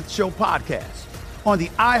A. Smith Show podcast on the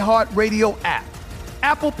iHeartRadio app,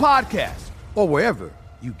 Apple Podcasts, or wherever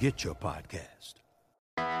you get your podcast.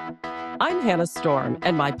 I'm Hannah Storm,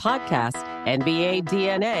 and my podcast, NBA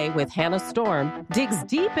DNA with Hannah Storm, digs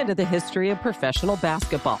deep into the history of professional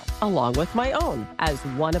basketball, along with my own, as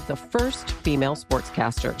one of the first female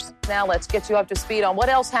sportscasters. Now let's get you up to speed on what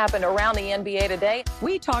else happened around the NBA today.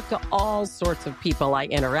 We talked to all sorts of people I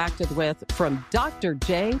interacted with, from Dr.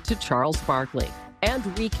 J to Charles Barkley, and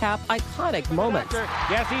recap iconic moments.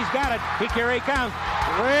 Yes, he's got it. Here he comes.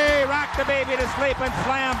 Way rock the baby to sleep and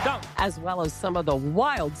slam dunk. As well as some of the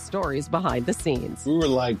wild stories behind the scenes. We were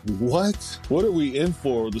like, what? What are we in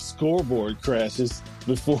for? The scoreboard crashes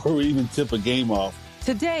before we even tip a game off.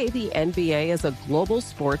 Today, the NBA is a global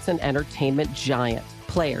sports and entertainment giant.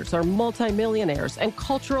 Players are multimillionaires and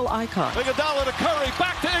cultural icons. Iguodala to Curry,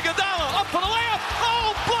 back to Iguodala, up for the layup.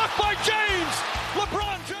 Oh, blocked by James.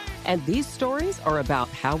 LeBron James. And these stories are about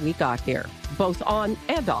how we got here, both on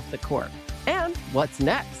and off the court. And what's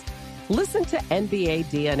next? Listen to NBA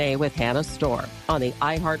DNA with Hannah Storm on the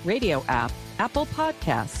iHeartRadio app, Apple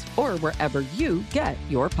Podcasts, or wherever you get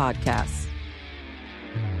your podcasts.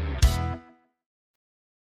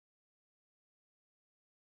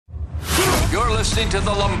 You're listening to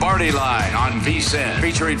the Lombardi Line on VSiN,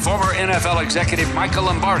 featuring former NFL executive Michael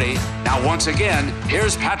Lombardi. Now, once again,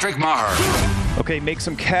 here's Patrick Maher. Okay, make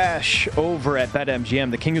some cash over at BetMGM.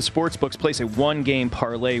 The king of sportsbooks. Place a one-game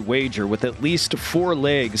parlay wager with at least 4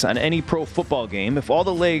 legs on any pro football game. If all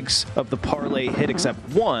the legs of the parlay hit except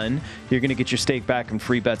one, you're going to get your stake back and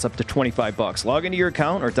free bets up to $25. Log into your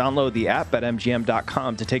account or download the app at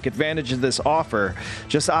BetMGM.com to take advantage of this offer.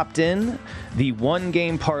 Just opt in the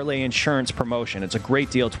one-game parlay insurance promotion. It's a great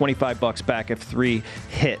deal. $25 back if 3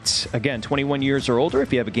 hits. Again, 21 years or older.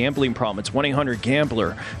 If you have a gambling problem, it's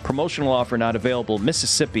 1-800-GAMBLER. Promotional offer not available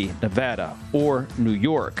Mississippi, Nevada, or New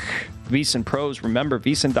York. VSiN Pros, remember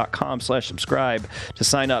VSiN.com/subscribe to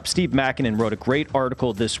sign up. Steve Makinen wrote a great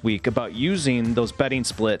article this week about using those betting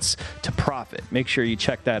splits to profit. Make sure you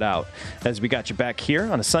check that out. As we got you back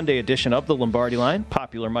here on a Sunday edition of the Lombardi Line,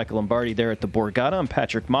 popular Michael Lombardi there at the Borgata. I'm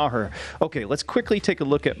Patrick Maher. Okay, let's quickly take a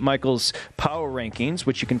look at Michael's power rankings,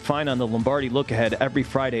 which you can find on the Lombardi Look Ahead every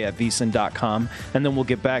Friday at VSiN.com, and then we'll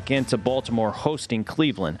get back into Baltimore hosting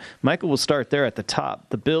Cleveland. Michael will start there at the top.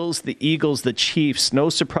 The Bills, the Eagles, the Chiefs, no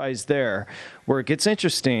surprise there. Where it gets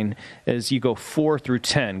interesting is you go 4 through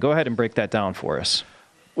 10. Go ahead and break that down for us.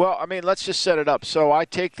 Well, I mean, let's just set it up. So I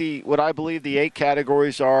take what I believe the 8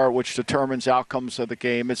 categories are, which determines outcomes of the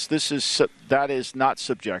game. That is not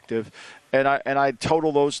subjective, and I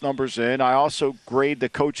total those numbers in. I also grade the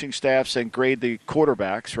coaching staffs and grade the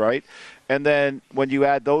quarterbacks, right? And then when you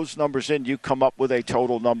add those numbers in, you come up with a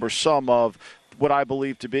total number sum of what I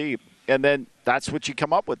believe to be. And then that's what you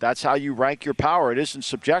come up with. That's how you rank your power. It isn't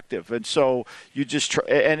subjective. And so you just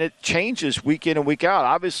and it changes week in and week out.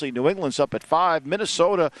 Obviously, New England's up at 5.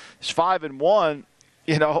 Minnesota is 5-1.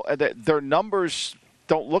 You know, their numbers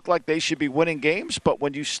don't look like they should be winning games. But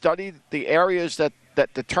when you study the areas that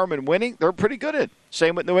determine winning, they're pretty good at.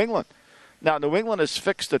 Same with New England. Now, New England has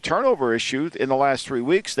fixed the turnover issue in the last 3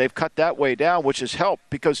 weeks. They've cut that way down, which has helped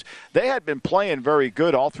because they had been playing very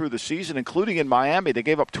good all through the season, including in Miami. They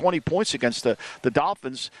gave up 20 points against the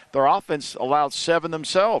Dolphins. Their offense allowed 7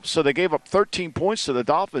 themselves, so they gave up 13 points to the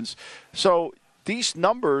Dolphins. So these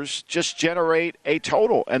numbers just generate a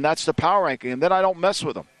total, and that's the power ranking, and then I don't mess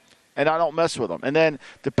with them. And then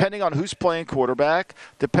depending on who's playing quarterback,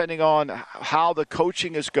 depending on how the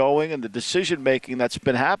coaching is going and the decision-making that's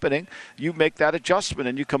been happening, you make that adjustment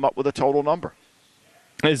and you come up with a total number.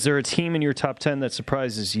 Is there a team in your top 10 that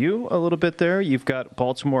surprises you a little bit there? You've got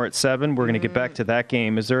Baltimore at 7. We're going to get back to that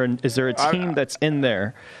game. Is there a team that's in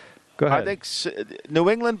there? Go ahead. I think New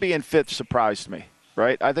England being 5th surprised me,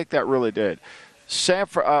 right? I think that really did.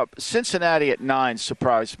 Cincinnati at 9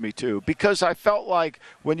 surprised me too, because I felt like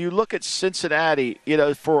when you look at Cincinnati, you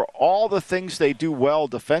know, for all the things they do well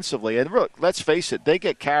defensively, and look, let's face it, they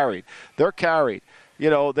get carried. They're carried. You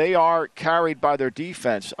know, they are carried by their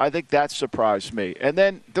defense. I think that surprised me. And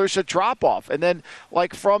then there's a drop-off. And then,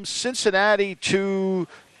 like, from Cincinnati to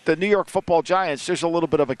the New York Football Giants, there's a little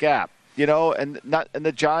bit of a gap. and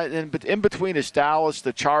the Giants. And in between is Dallas,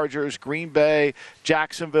 the Chargers, Green Bay,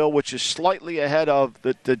 Jacksonville, which is slightly ahead of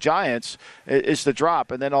the Giants, is the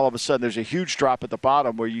drop. And then all of a sudden there's a huge drop at the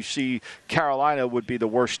bottom where you see Carolina would be the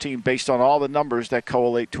worst team based on all the numbers that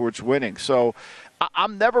collate towards winning. So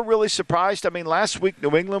I'm never really surprised. I mean, last week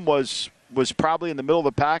New England was probably in the middle of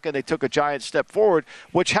the pack, and they took a giant step forward,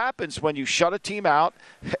 which happens when you shut a team out,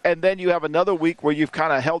 and then you have another week where you've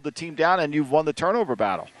kind of held the team down and you've won the turnover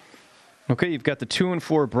battle. Okay, you've got the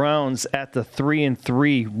 2-4 Browns at the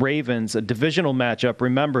 3-3 Ravens, a divisional matchup.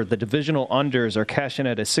 Remember, the divisional unders are cashing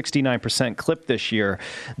at a 69% clip this year.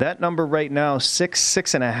 That number right now,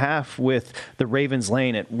 6.5 with the Ravens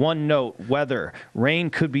laying it. One note, weather.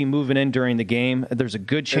 Rain could be moving in during the game. There's a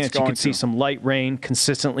good chance you could see some light rain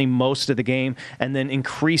consistently most of the game and then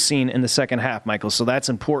increasing in the second half, Michael. So that's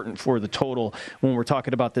important for the total when we're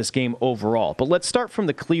talking about this game overall. But let's start from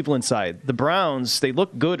the Cleveland side. The Browns, they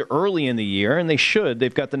look good early in the year, and they should.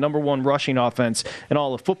 They've got the number one rushing offense in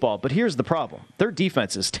all of football. But here's the problem. Their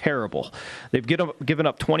defense is terrible. They've given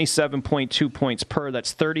up 27.2 points per.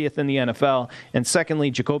 That's 30th in the NFL. And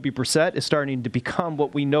secondly, Jacoby Brissett is starting to become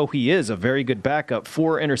what we know he is, a very good backup.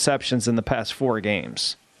 4 interceptions in the past 4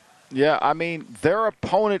 games. Yeah, I mean, their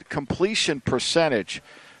opponent completion percentage,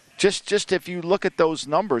 Just if you look at those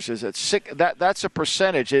numbers, that's a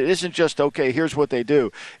percentage. It isn't just, okay, here's what they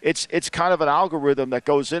do. It's kind of an algorithm that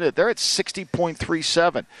goes in it. They're at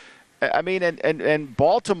 60.37. I mean, and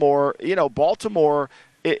Baltimore,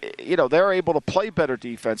 they're able to play better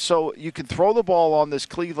defense. So you can throw the ball on this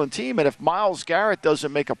Cleveland team, and if Myles Garrett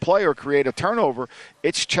doesn't make a play or create a turnover,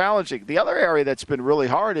 it's challenging. The other area that's been really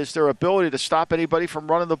hard is their ability to stop anybody from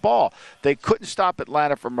running the ball. They couldn't stop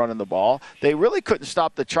Atlanta from running the ball. They really couldn't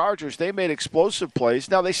stop the Chargers. They made explosive plays.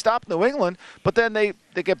 Now, they stopped New England, but then they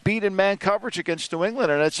get beat in man coverage against New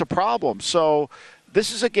England, and it's a problem. So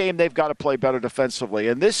this is a game they've got to play better defensively.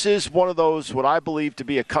 And this is one of those, what I believe to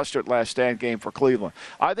be a custard last stand game for Cleveland.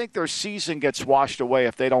 I think their season gets washed away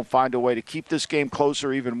if they don't find a way to keep this game close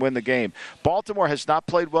or even win the game. Baltimore has not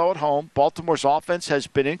played well at home. Baltimore's offense has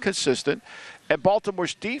been inconsistent. And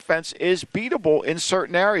Baltimore's defense is beatable in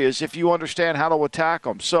certain areas if you understand how to attack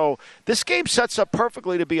them. So this game sets up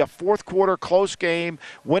perfectly to be a fourth-quarter close game,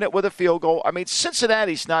 win it with a field goal. I mean,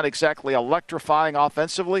 Cincinnati's not exactly electrifying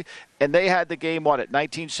offensively, and they had the game, at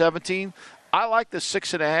 19-17? I like the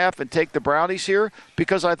 6.5 and take the Brownies here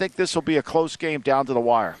because I think this will be a close game down to the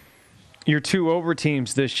wire. Your 2 over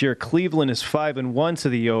teams this year, Cleveland is 5-1 to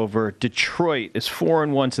the over. Detroit is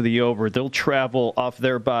 4-1 to the over. They'll travel off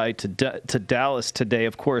their bye to Dallas today.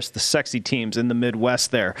 Of course, the sexy teams in the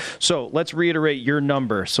Midwest there. So let's reiterate your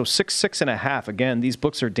number. So 6.5. Again, these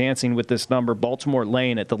books are dancing with this number. Baltimore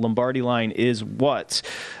laying it. The Lombardi line is what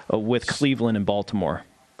with Cleveland and Baltimore?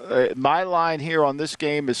 My line here on this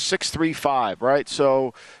game is 6.35, right?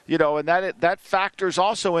 So, and that factors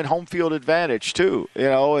also in home field advantage too,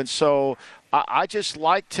 and so I just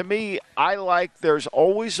like, there's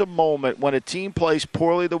always a moment when a team plays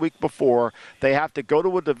poorly the week before, they have to go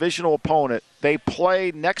to a divisional opponent. They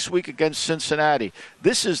play next week against Cincinnati.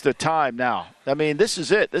 This is the time now. I mean, this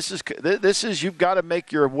is it. This is you've got to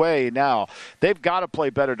make your way now. They've got to play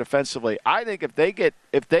better defensively. I think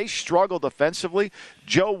if they struggle defensively,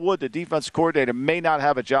 Joe Wood, the defense coordinator, may not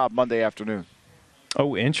have a job Monday afternoon.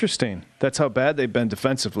 Oh, interesting. That's how bad they've been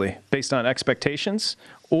defensively, based on expectations?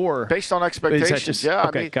 Or based on expectations, yeah.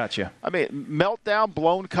 Okay, gotcha. I mean, meltdown,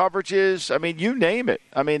 blown coverages. I mean, you name it.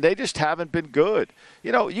 I mean, they just haven't been good.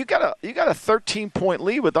 You got a 13-point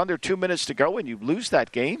lead with under 2 minutes to go, and you lose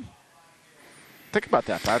that game. Think about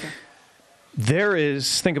that, Patrick.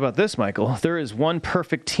 Think about this, Michael. There is one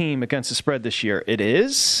perfect team against the spread this year. It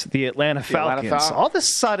is the Atlanta Falcons. All of a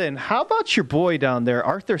sudden, how about your boy down there,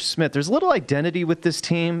 Arthur Smith? There's a little identity with this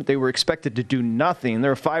team. They were expected to do nothing.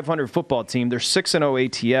 They're a 500 football team. They're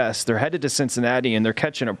 6-0 ATS. They're headed to Cincinnati, and they're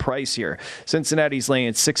catching a price here. Cincinnati's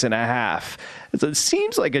laying 6.5. It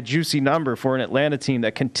seems like a juicy number for an Atlanta team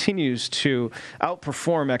that continues to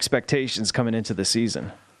outperform expectations coming into the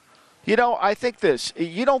season. I think this.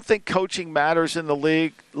 You don't think coaching matters in the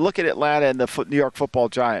league? Look at Atlanta and the New York Football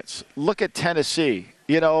Giants. Look at Tennessee.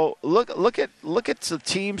 Look at the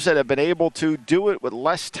teams that have been able to do it with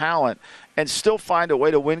less talent and still find a way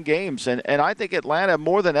to win games. And I think Atlanta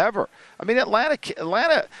more than ever. I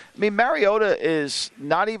mean, Mariota is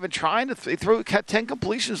not even trying to had 10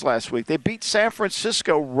 completions last week. They beat San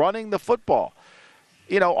Francisco running the football.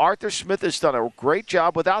 Arthur Smith has done a great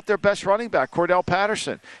job without their best running back, Cordell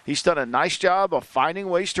Patterson. He's done a nice job of finding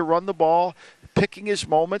ways to run the ball, picking his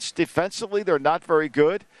moments. Defensively, they're not very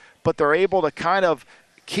good, but they're able to kind of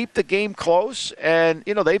keep the game close. And,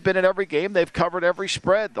 they've been in every game. They've covered every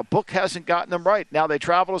spread. The book hasn't gotten them right. Now they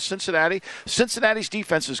travel to Cincinnati. Cincinnati's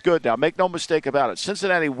defense is good now. Make no mistake about it.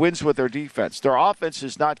 Cincinnati wins with their defense. Their offense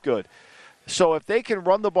is not good. So if they can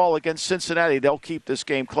run the ball against Cincinnati, they'll keep this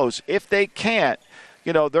game close. If they can't,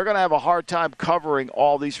 they're going to have a hard time covering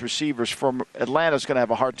all these receivers from Atlanta's going to have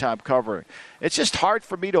a hard time covering. It's just hard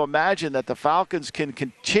for me to imagine that the Falcons can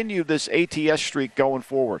continue this ATS streak going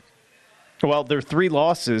forward. Well, their 3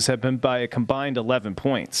 losses have been by a combined 11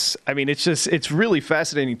 points. I mean, it's really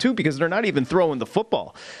fascinating, too, because they're not even throwing the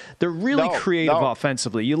football. They're really creative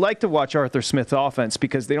offensively. You like to watch Arthur Smith's offense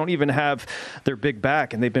because they don't even have their big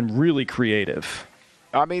back, and they've been really creative.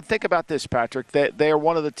 I mean, think about this, Patrick. They are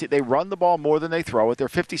one of the they run the ball more than they throw it. They're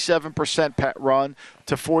 57% run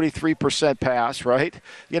to 43% pass, right?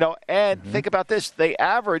 And think about this. They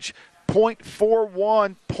average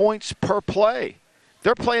 0.41 points per play.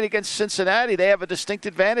 They're playing against Cincinnati. They have a distinct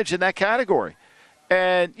advantage in that category.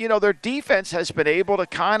 And, their defense has been able to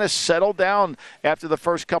kind of settle down after the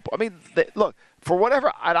first couple. I mean, look, for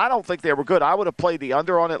whatever, and I don't think they were good. I would have played the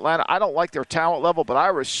under on Atlanta. I don't like their talent level, but I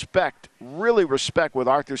really respect what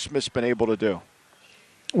Arthur Smith's been able to do.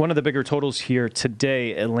 One of the bigger totals here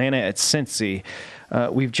today, Atlanta at Cincy.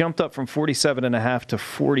 We've jumped up from 47.5 to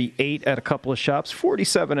 48 at a couple of shops.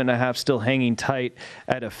 47.5 still hanging tight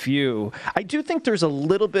at a few. I do think there's a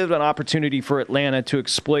little bit of an opportunity for Atlanta to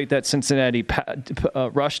exploit that Cincinnati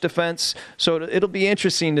rush defense. So it'll be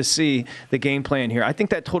interesting to see the game plan here. I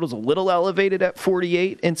think that total's a little elevated at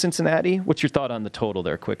 48 in Cincinnati. What's your thought on the total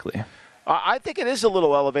there quickly? I think it is a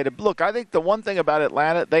little elevated. Look, I think the one thing about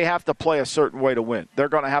Atlanta, they have to play a certain way to win. They're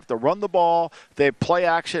going to have to run the ball. They play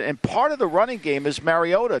action. And part of the running game is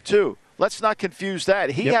Mariota, too. Let's not confuse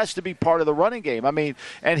that. He has to be part of the running game. I mean,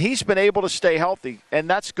 and he's been able to stay healthy, and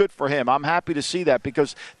that's good for him. I'm happy to see that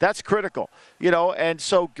because that's critical, And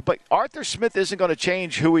so, but Arthur Smith isn't going to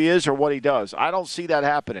change who he is or what he does. I don't see that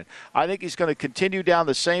happening. I think he's going to continue down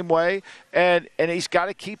the same way, and he's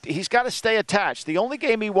got to stay attached. The only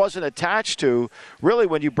game he wasn't attached to, really,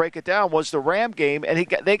 when you break it down, was the Ram game, and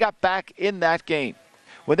they got back in that game.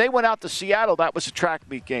 When they went out to Seattle, that was a track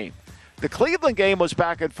meet game. The Cleveland game was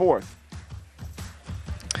back and forth.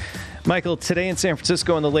 Michael, today in San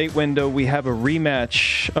Francisco in the late window, we have a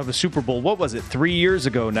rematch of a Super Bowl. What was it? 3 years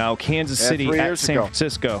ago now, Kansas City at San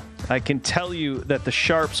Francisco. I can tell you that the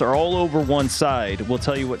Sharps are all over one side. We'll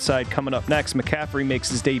tell you what side coming up next. McCaffrey makes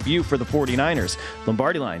his debut for the 49ers.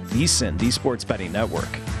 Lombardi Line, VSiN, the Sports Betting Network.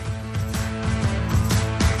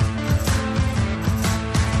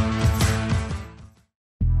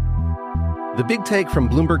 The Big Take from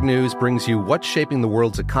Bloomberg News brings you what's shaping the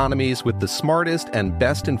world's economies with the smartest and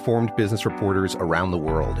best-informed business reporters around the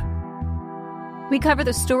world. We cover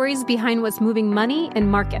the stories behind what's moving money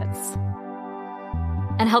and markets,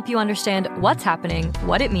 and help you understand what's happening,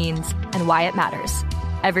 what it means, and why it matters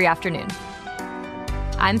every afternoon.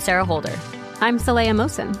 I'm Sarah Holder. I'm Saleha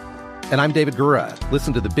Mohsin. And I'm David Gura.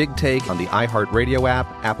 Listen to The Big Take on the iHeartRadio app,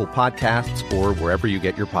 Apple Podcasts, or wherever you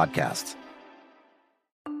get your podcasts.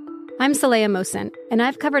 I'm Saleha Mohsin, and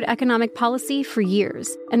I've covered economic policy for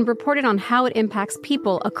years and reported on how it impacts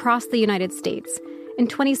people across the United States. In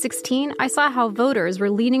 2016, I saw how voters were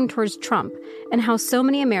leaning towards Trump and how so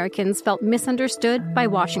many Americans felt misunderstood by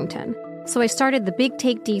Washington. So I started The Big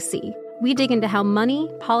Take DC. We dig into how money,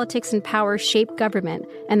 politics, and power shape government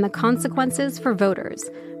and the consequences for voters.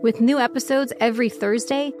 With new episodes every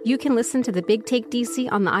Thursday, you can listen to The Big Take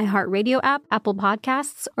DC on the iHeartRadio app, Apple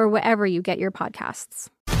Podcasts, or wherever you get your podcasts.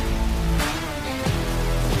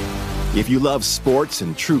 If you love sports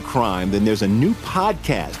and true crime, then there's a new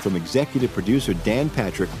podcast from executive producer Dan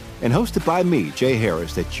Patrick and hosted by me, Jay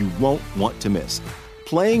Harris, that you won't want to miss.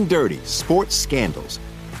 Playing Dirty: Sports Scandals.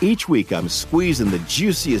 Each week, I'm squeezing the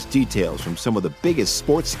juiciest details from some of the biggest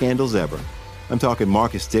sports scandals ever. I'm talking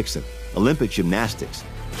Marcus Dixon, Olympic gymnastics,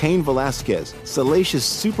 Cain Velasquez, salacious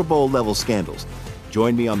Super Bowl-level scandals.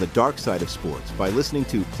 Join me on the dark side of sports by listening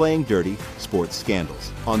to Playing Dirty: Sports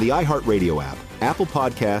Scandals on the iHeartRadio app, Apple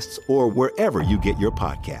Podcasts, or wherever you get your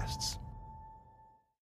podcasts.